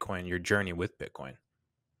Bitcoin, your journey with Bitcoin?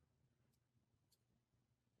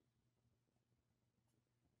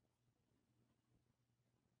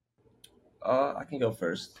 I can go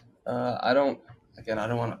first. I don't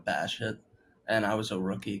want to bash it, and I was a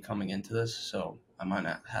rookie coming into this, so I might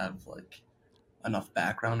not have like enough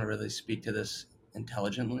background to really speak to this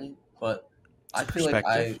intelligently. But It's I a feel like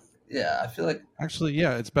perspective. I feel like Actually,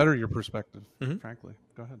 yeah, it's better your perspective. Mhm. Frankly,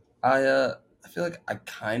 go ahead. I feel like I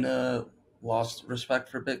kind of lost respect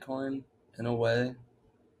for Bitcoin in a way,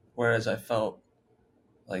 whereas I felt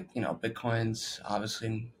like Bitcoin's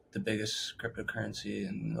obviously the biggest cryptocurrency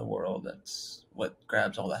in the world. That's what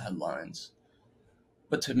grabs all the headlines.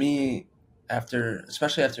 But to me,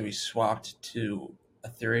 especially after we swapped to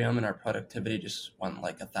Ethereum and our productivity just went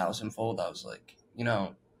like 1,000-fold, I was like,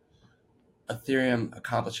 Ethereum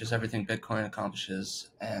accomplishes everything Bitcoin accomplishes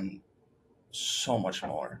and so much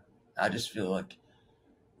more. I just feel like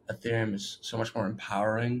Ethereum is so much more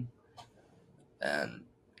empowering, and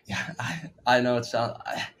yeah, I know it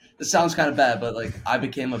sounds kind of bad, but like I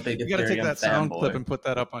became a big You got to take Ethereum that sound clip fanboy. and put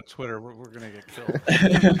that up on Twitter. We're gonna get killed.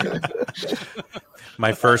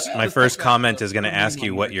 My first comment is going to Put a meme ask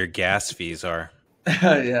you on what there. your gas fees are.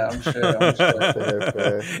 Yeah, I'm sure. I'm sure.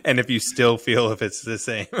 Fair. And if you still feel if it's the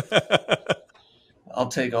same. I'll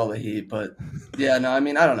take all the heat, but yeah, no, I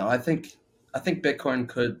mean, I don't know. I think Bitcoin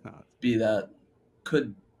No, be that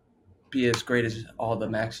could be as great as all the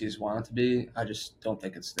maxis want it to be. I just don't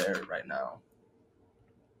think it's there right now.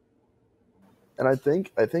 And I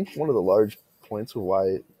think one of the large points of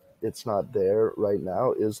why it's not there right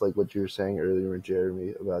now is like what you were saying earlier,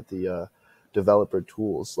 Jeremy, about the developer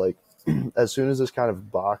tools. Like as soon as this kind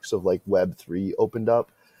of box of like Web3 opened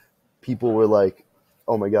up, people were like,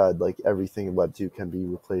 "Oh my God! Like everything in Web 2 can be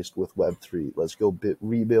replaced with Web 3. Let's go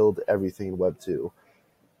rebuild everything in Web 2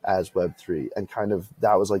 as Web 3." And kind of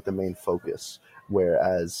that was like the main focus,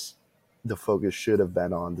 whereas the focus should have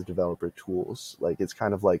been on the developer tools. Like it's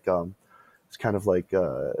kind of like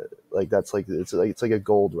that's like it's like a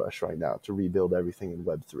gold rush right now to rebuild everything in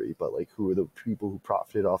Web 3. But like, who are the people who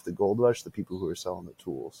profited off the gold rush? The people who are selling the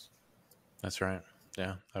tools. That's right.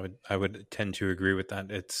 Yeah, I would tend to agree with that.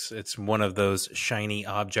 It's one of those shiny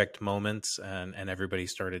object moments, and everybody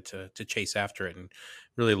started to chase after it and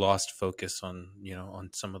really lost focus on on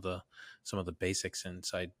some of the basics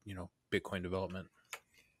inside Bitcoin development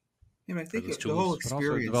I or think those the whole tools. but also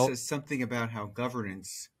experience develop. says something about how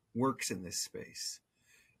governance works in this space.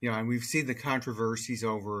 And we've seen the controversies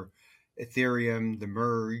over Ethereum, the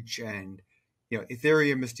merge, and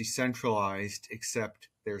Ethereum is decentralized, except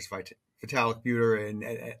there's Vitalik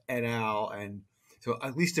Buterin and al, and so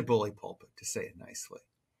at least a bully pulpit, to say it nicely.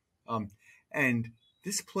 And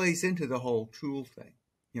this plays into the whole tool thing.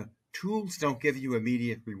 Tools don't give you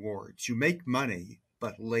immediate rewards. You make money,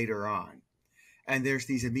 but later on, and there's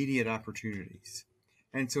these immediate opportunities.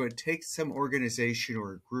 And so it takes some organization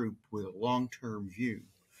or a group with a long-term view,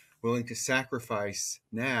 willing to sacrifice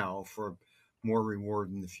now for more reward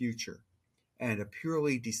in the future. And a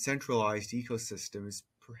purely decentralized ecosystem is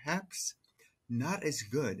perhaps not as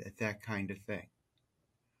good at that kind of thing.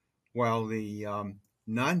 While the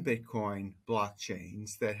non-Bitcoin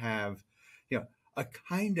blockchains that have, a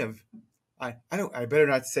kind of, I better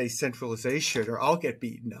not say centralization or I'll get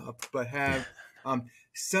beaten up, but have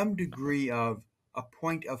some degree of a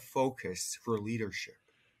point of focus for leadership.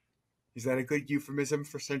 Is that a good euphemism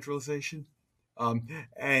for centralization?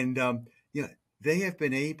 And they have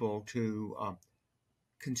been able to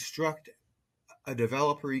construct a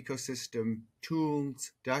developer ecosystem,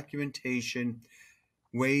 tools, documentation,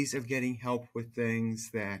 ways of getting help with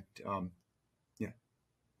things that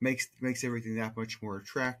makes everything that much more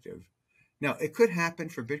attractive. Now, it could happen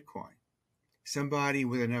for Bitcoin. Somebody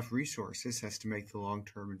with enough resources has to make the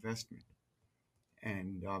long-term investment,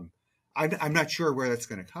 and I'm not sure where that's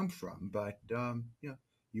going to come from, but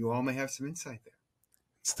you all may have some insight there.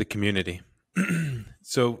 It's the community.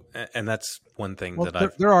 So, and that's one thing Well,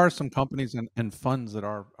 that there are some companies and funds that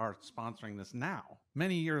are sponsoring this now,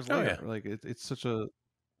 many years Oh later. yeah. Like it's such a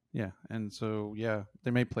yeah, and so yeah, they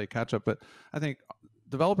may play catch up, but I think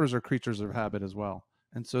developers are creatures of habit as well,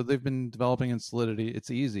 and so they've been developing in Solidity.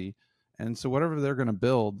 It's easy, and so whatever they're going to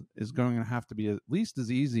build is going to have to be at least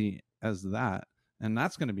as easy as that, and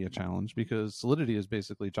that's going to be a challenge because Solidity is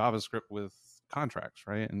basically JavaScript with contracts,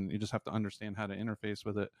 right? And you just have to understand how to interface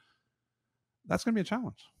with it. That's going to be a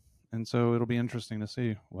challenge, and so it'll be interesting to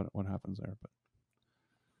see what happens there. But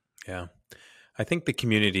Yeah. I think the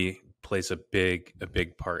community plays a big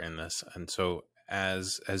part in this. And so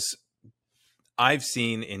as I've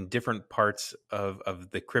seen in different parts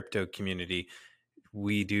of the crypto community,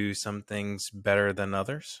 we do some things better than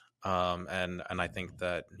others. And I think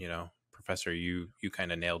that, Professor, you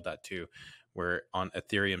kind of nailed that too. Where on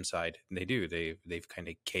Ethereum side, they've kind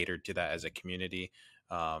of catered to that as a community,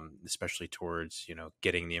 especially towards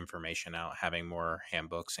getting the information out, having more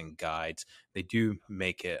handbooks and guides. They do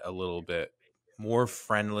make it a little bit more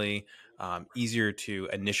friendly, easier to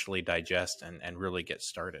initially digest and really get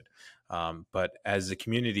started. But as the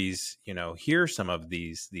communities, hear some of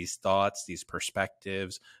these thoughts, these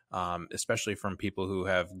perspectives, especially from people who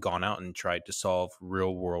have gone out and tried to solve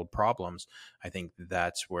real world problems, I think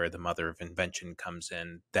that's where the mother of invention comes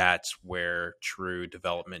in. That's where true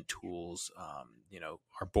development tools,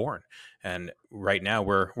 are born. And right now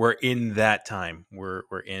we're in that time. We're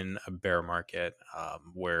in a bear market,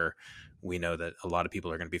 where we know that a lot of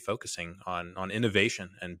people are going to be focusing on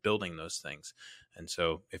innovation and building those things. And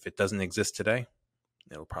so if it doesn't exist today,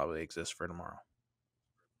 it'll probably exist for tomorrow.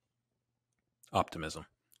 Optimism.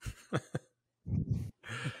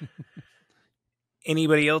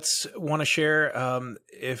 Anybody else want to share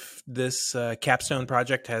if this capstone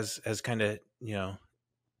project has kind of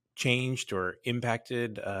changed or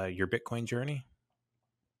impacted your Bitcoin journey?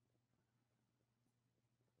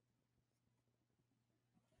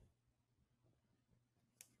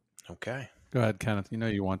 Okay. Go ahead, Kenneth. You know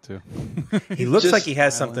you want to. He looks Just like he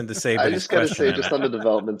has smiling. something to say, I but he's just gotta say, questioning just it. on the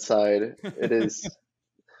development side, it is.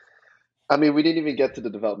 I mean, we didn't even get to the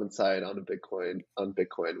development side on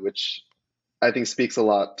Bitcoin, which I think speaks a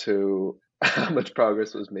lot to how much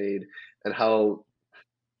progress was made and how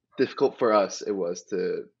difficult for us it was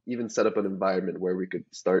to even set up an environment where we could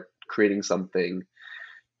start creating something.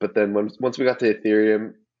 But then once we got to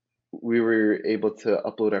Ethereum, we were able to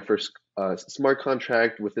upload our first smart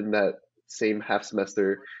contract within that same half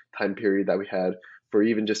semester time period that we had for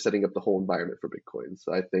even just setting up the whole environment for Bitcoin.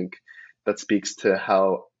 So I think that speaks to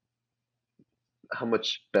how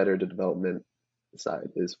much better the development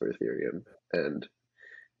side is for Ethereum, and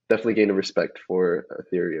definitely gain a respect for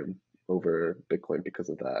Ethereum over Bitcoin because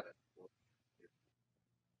of that.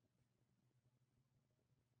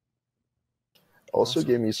 Also Awesome.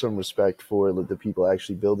 gave me some respect for the people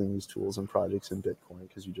actually building these tools and projects in Bitcoin,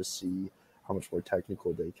 because you just see how much more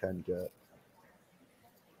technical they can get.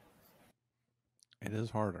 It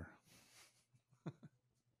is harder. How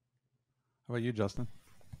about you, Justin?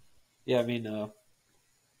 Yeah, I mean,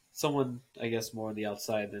 someone I guess more on the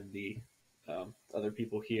outside than the other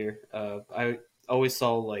people here. I always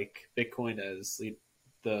saw like Bitcoin as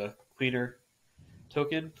the cleaner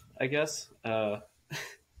token, I guess,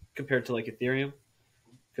 compared to like Ethereum,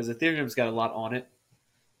 because Ethereum's got a lot on it.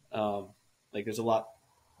 Like there's a lot.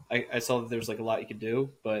 I saw that there's like a lot you could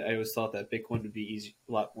do, but I always thought that Bitcoin would be easy,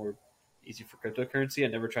 a lot more easy for cryptocurrency. I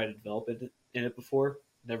never tried to develop it in it before.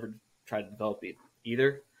 Never tried to develop it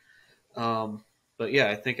either. Um, but yeah,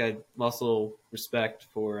 I think I lost a little respect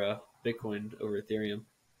for Bitcoin over Ethereum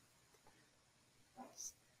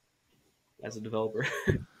as a developer.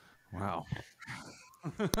 Wow.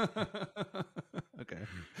 Okay.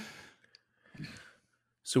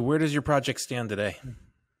 So where does your project stand today?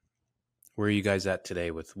 Where are you guys at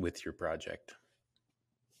today with your project?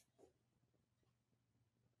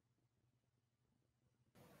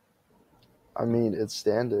 I mean, it's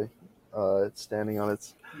standing. It's standing on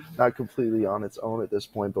its, not completely on its own at this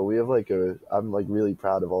point, but we have I'm like really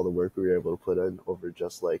proud of all the work we were able to put in over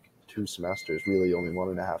just like 2 semesters, really only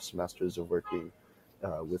 1.5 semesters of working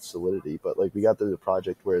with Solidity. But like we got to the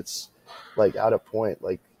project where it's like at a point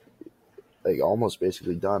like almost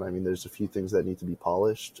basically done. I mean, there's a few things that need to be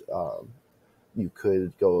polished. You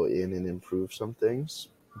could go in and improve some things,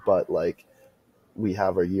 but like we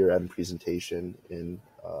have our year-end presentation in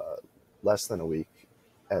less than a week,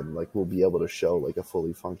 and like we'll be able to show like a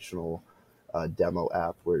fully functional demo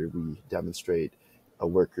app where we demonstrate a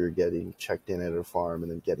worker getting checked in at a farm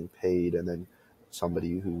and then getting paid, and then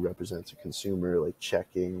somebody who represents a consumer like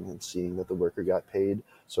checking and seeing that the worker got paid.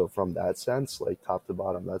 So from that sense, like top to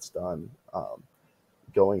bottom, that's done.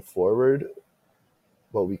 Going forward,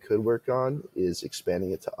 what we could work on is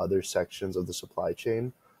expanding it to other sections of the supply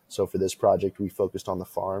chain. So for this project, we focused on the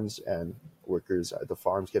farms and workers at the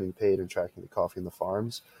farms getting paid and tracking the coffee in the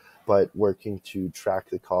farms. But working to track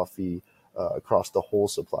the coffee across the whole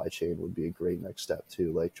supply chain would be a great next step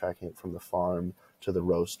too, like tracking it from the farm to the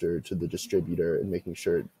roaster to the distributor and making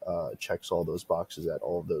sure it checks all those boxes at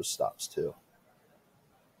all of those stops too.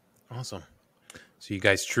 Awesome. So you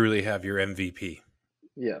guys truly have your MVP.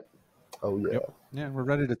 Yeah. Oh yeah. Yep. Yeah, we're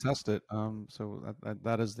ready to test it. So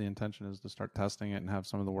that is the intention, is to start testing it and have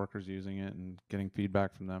some of the workers using it and getting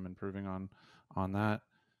feedback from them, improving on that.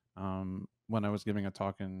 When I was giving a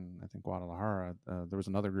talk in, I think, Guadalajara, there was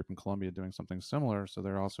another group in Colombia doing something similar. So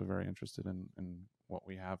they're also very interested in what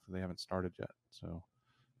we have. They haven't started yet. So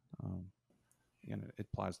um, again, it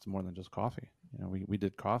applies to more than just coffee. We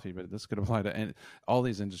did coffee, but this could apply to, and all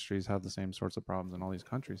these industries have the same sorts of problems, and all these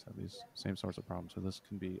countries have these same sorts of problems. So this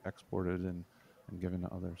can be exported and given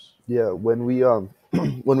to others. Yeah, when we when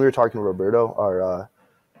we were talking to Roberto, our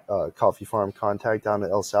coffee farm contact down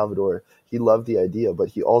in El Salvador, he loved the idea, but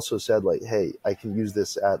he also said, like, hey, I can use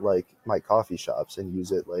this at like my coffee shops and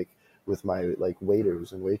use it like with my like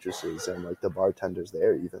waiters and waitresses and like the bartenders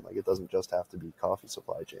there. Even like, it doesn't just have to be coffee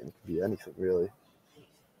supply chain, it could be anything really.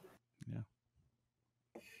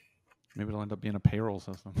 Yeah, maybe it'll end up being a payroll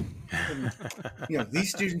system. These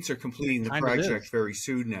students are completing the project very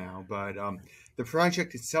soon now, but the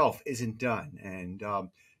project itself isn't done. And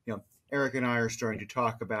Eric and I are starting to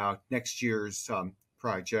talk about next year's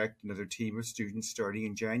project, another team of students starting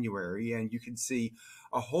in January, and you can see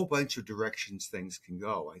a whole bunch of directions things can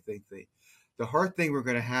go. I think the hard thing we're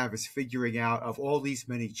going to have is figuring out, of all these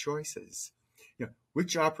many choices,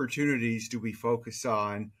 which opportunities do we focus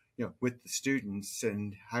on, with the students,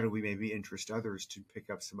 and how do we maybe interest others to pick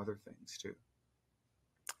up some other things too.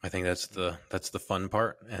 I think that's the fun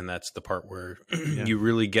part, and that's the part where you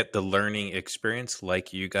really get the learning experience,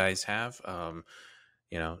 like you guys have.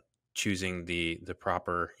 Choosing the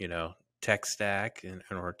proper tech stack in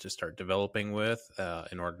order to start developing with,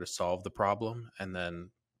 in order to solve the problem, and then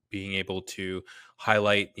being able to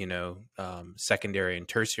highlight secondary and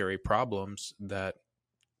tertiary problems that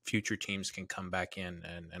future teams can come back in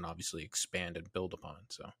and obviously expand and build upon.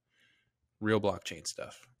 So real blockchain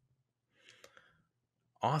stuff.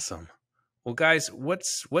 Awesome. Well, guys,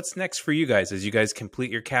 what's next for you guys as you guys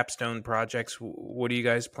complete your capstone projects? What do you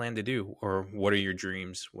guys plan to do, or what are your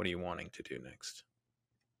dreams? What are you wanting to do next?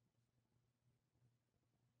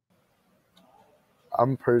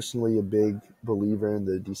 I'm personally a big believer in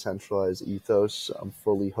the decentralized ethos. I'm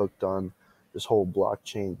fully hooked on this whole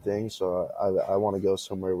blockchain thing, so I want to go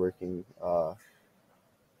somewhere working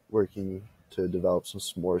to develop some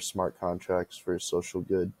more smart contracts for social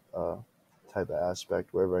good type of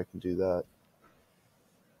aspect, wherever I can do that.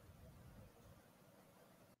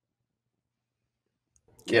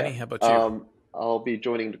 Kenny, how about you? I'll be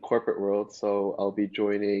joining the corporate world, so I'll be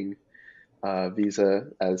joining Visa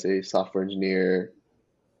as a software engineer.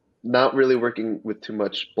 Not really working with too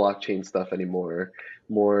much blockchain stuff anymore,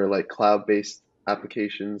 more like cloud-based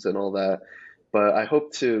applications and all that. But I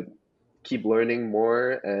hope to keep learning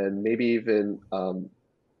more, and maybe even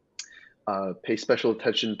pay special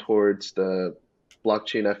attention towards the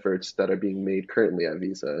blockchain efforts that are being made currently at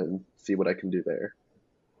Visa, and see what I can do there.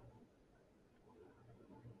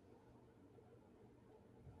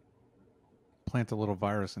 Plant a little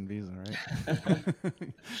virus in Visa, right?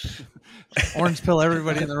 Orange pill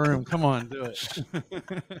everybody in the room. Come on, do it.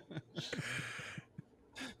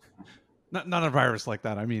 Not a virus like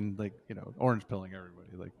that. I mean, like, orange pilling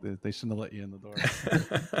everybody. Like, they shouldn't have let you in the door.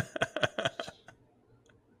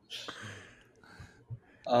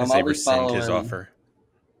 I'll be following his offer.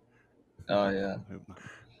 Oh yeah,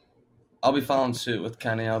 I'll be following suit with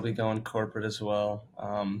Kenny. I'll be going corporate as well.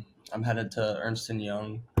 I'm headed to Ernst &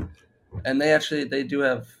 Young, and they do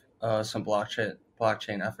have some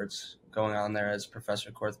blockchain efforts going on there, as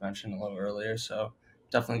Professor Korth mentioned a little earlier. So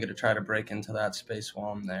definitely going to try to break into that space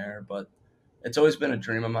while I'm there. But it's always been a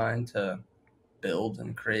dream of mine to build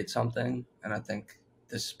and create something, and I think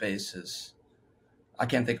this space is, I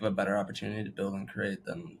can't think of a better opportunity to build and create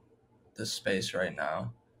than this space right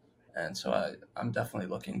now. And so I'm definitely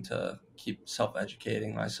looking to keep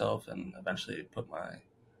self-educating myself and eventually put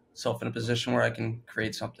myself in a position where I can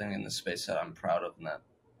create something in the space that I'm proud of and that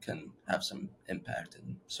can have some impact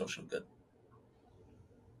and social good.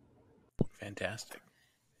 Fantastic.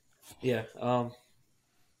 Yeah.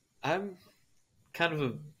 I'm kind of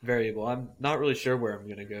a variable. I'm not really sure where I'm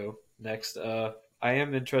going to go next. I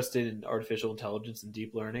am interested in artificial intelligence and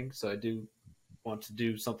deep learning, so I do want to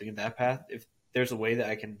do something in that path. If there's a way that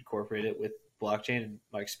I can incorporate it with blockchain and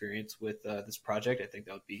my experience with this project, I think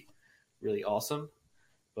that would be really awesome.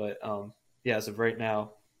 But yeah, as of right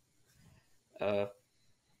now, I'm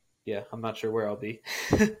not sure where I'll be.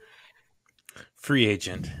 Free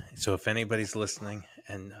agent. So if anybody's listening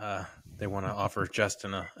and they want to offer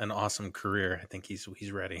Justin an awesome career, I think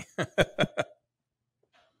he's ready.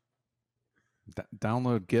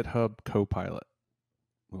 Download GitHub Copilot.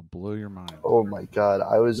 Will blow your mind. Oh my god,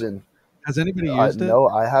 I was in. Has anybody used it? No,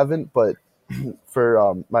 I haven't, but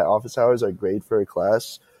for my office hours, I grade for a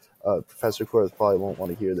class. Professor Korth probably won't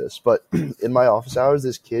want to hear this, but in my office hours,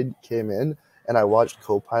 this kid came in and I watched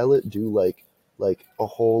Copilot do like a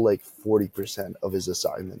whole like 40% of his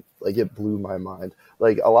assignment. Like it blew my mind.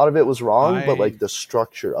 Like a lot of it was wrong, but like the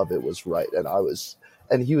structure of it was right.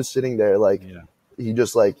 And he was sitting there like Yeah. he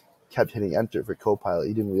just like kept hitting enter for Copilot.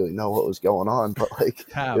 He didn't really know what was going on, but like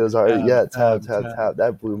Tab, it was hard. Yeah, tab. tab.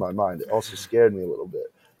 That blew my mind. It also scared me a little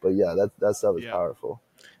bit. But yeah, that stuff is Yeah. powerful.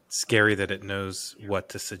 Scary that it knows what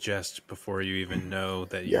to suggest before you even know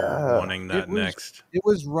that you're Yeah. wanting that next. It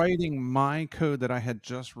was writing my code that I had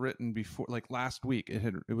just written before, like last week.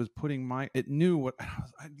 It was putting it knew what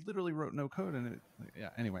I literally wrote no code and it. Yeah.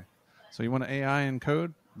 Anyway, so you want an AI and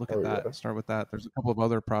code? Look at that. Yeah. Start with that. There's a couple of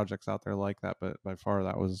other projects out there like that, but by far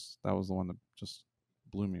that was the one that just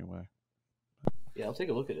blew me away. Yeah, I'll take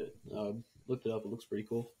a look at it. Looked it up. It looks pretty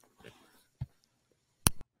cool.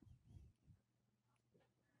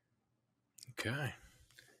 Okay.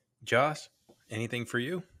 Joss, anything for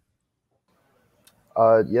you?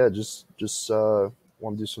 Yeah, just want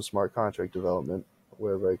to do some smart contract development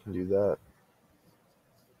wherever I can do that.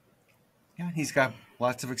 Yeah, he's got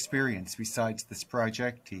lots of experience besides this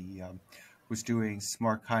project. He was doing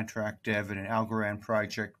smart contract dev in an Algorand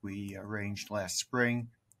project we arranged last spring,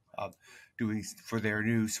 doing for their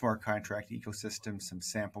new smart contract ecosystem some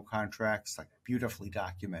sample contracts, like beautifully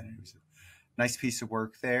documented. It was a nice piece of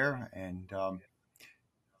work there, and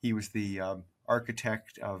he was the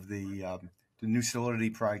architect of the new Solidity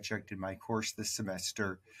project in my course this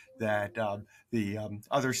semester that the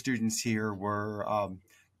other students here were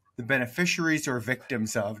the beneficiaries or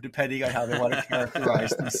victims of, depending on how they want to characterize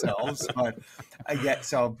themselves. But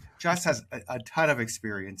so Joss has a ton of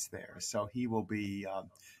experience there, so he will be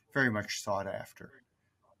very much sought after.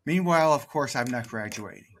 Meanwhile, of course, I'm not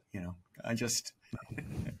graduating. I just,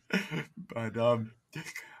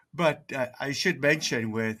 but I should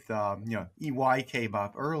mention with EY came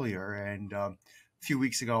up earlier, and a few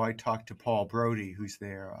weeks ago I talked to Paul Brody, who's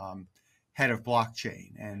their head of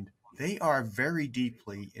blockchain, and they are very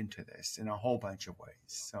deeply into this in a whole bunch of ways.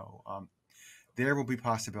 So there will be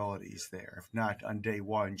possibilities there, if not on day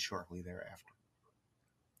one, shortly thereafter.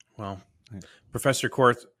 Well, Professor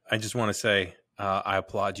Korth, I just want to say I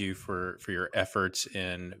applaud you for your efforts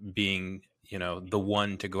in being, the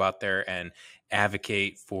one to go out there and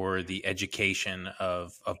advocate for the education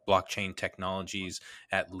of blockchain technologies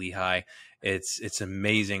at Lehigh. It's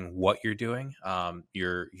amazing what you're doing.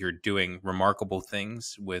 You're doing remarkable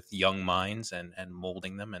things with young minds and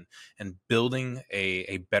molding them and building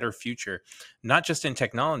a better future, not just in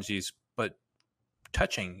technologies, but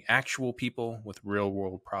touching actual people with real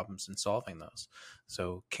world problems and solving those.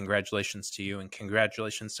 So congratulations to you, and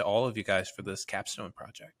congratulations to all of you guys for this capstone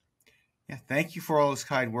project. Yeah, thank you for all those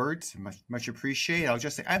kind words. Much appreciated. I'll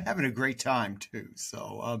just say I'm having a great time too.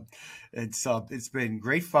 So it's been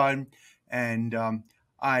great fun, and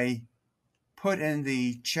I put in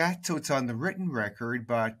the chat so it's on the written record.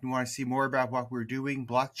 But you want to see more about what we're doing?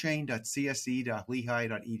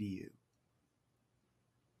 blockchain.cse.lehigh.edu.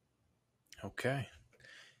 Okay.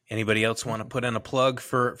 Anybody else want to put in a plug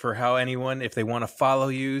for how anyone, if they want to follow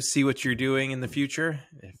you, see what you're doing in the future?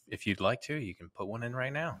 If you'd like to, you can put one in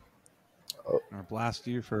right now. Or blast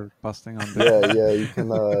you for busting on. Yeah, you can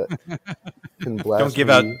blast. Don't give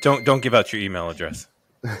me. don't give out your email address.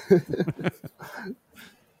 There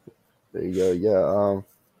you go. Yeah.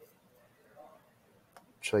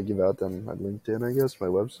 Should I give out them my LinkedIn? I guess my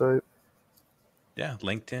website. Yeah,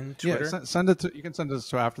 LinkedIn, Twitter. Yeah, send it to. You can send it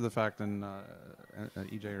to after the fact, and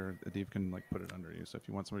EJ or Adib can put it under you. So if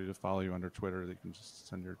you want somebody to follow you under Twitter, they can just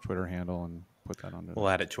send your Twitter handle and put that under. We'll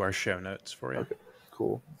add it to our show notes for you. Okay,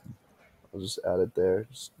 cool. I'll just add it there.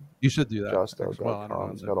 You should do that.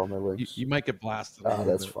 JossDell.com. It's got all my links. You might get blasted.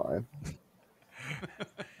 That's fine.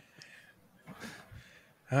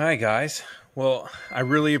 All right, guys. Well, I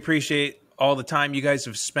really appreciate all the time you guys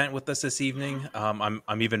have spent with us this evening.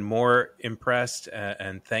 I'm even more impressed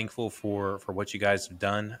and thankful for what you guys have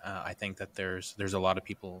done. I think that there's a lot of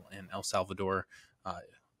people in El Salvador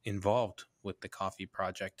involved with the coffee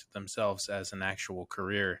project themselves as an actual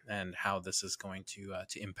career, and how this is going to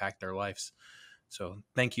impact their lives. So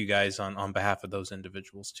thank you guys on behalf of those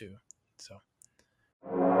individuals too. So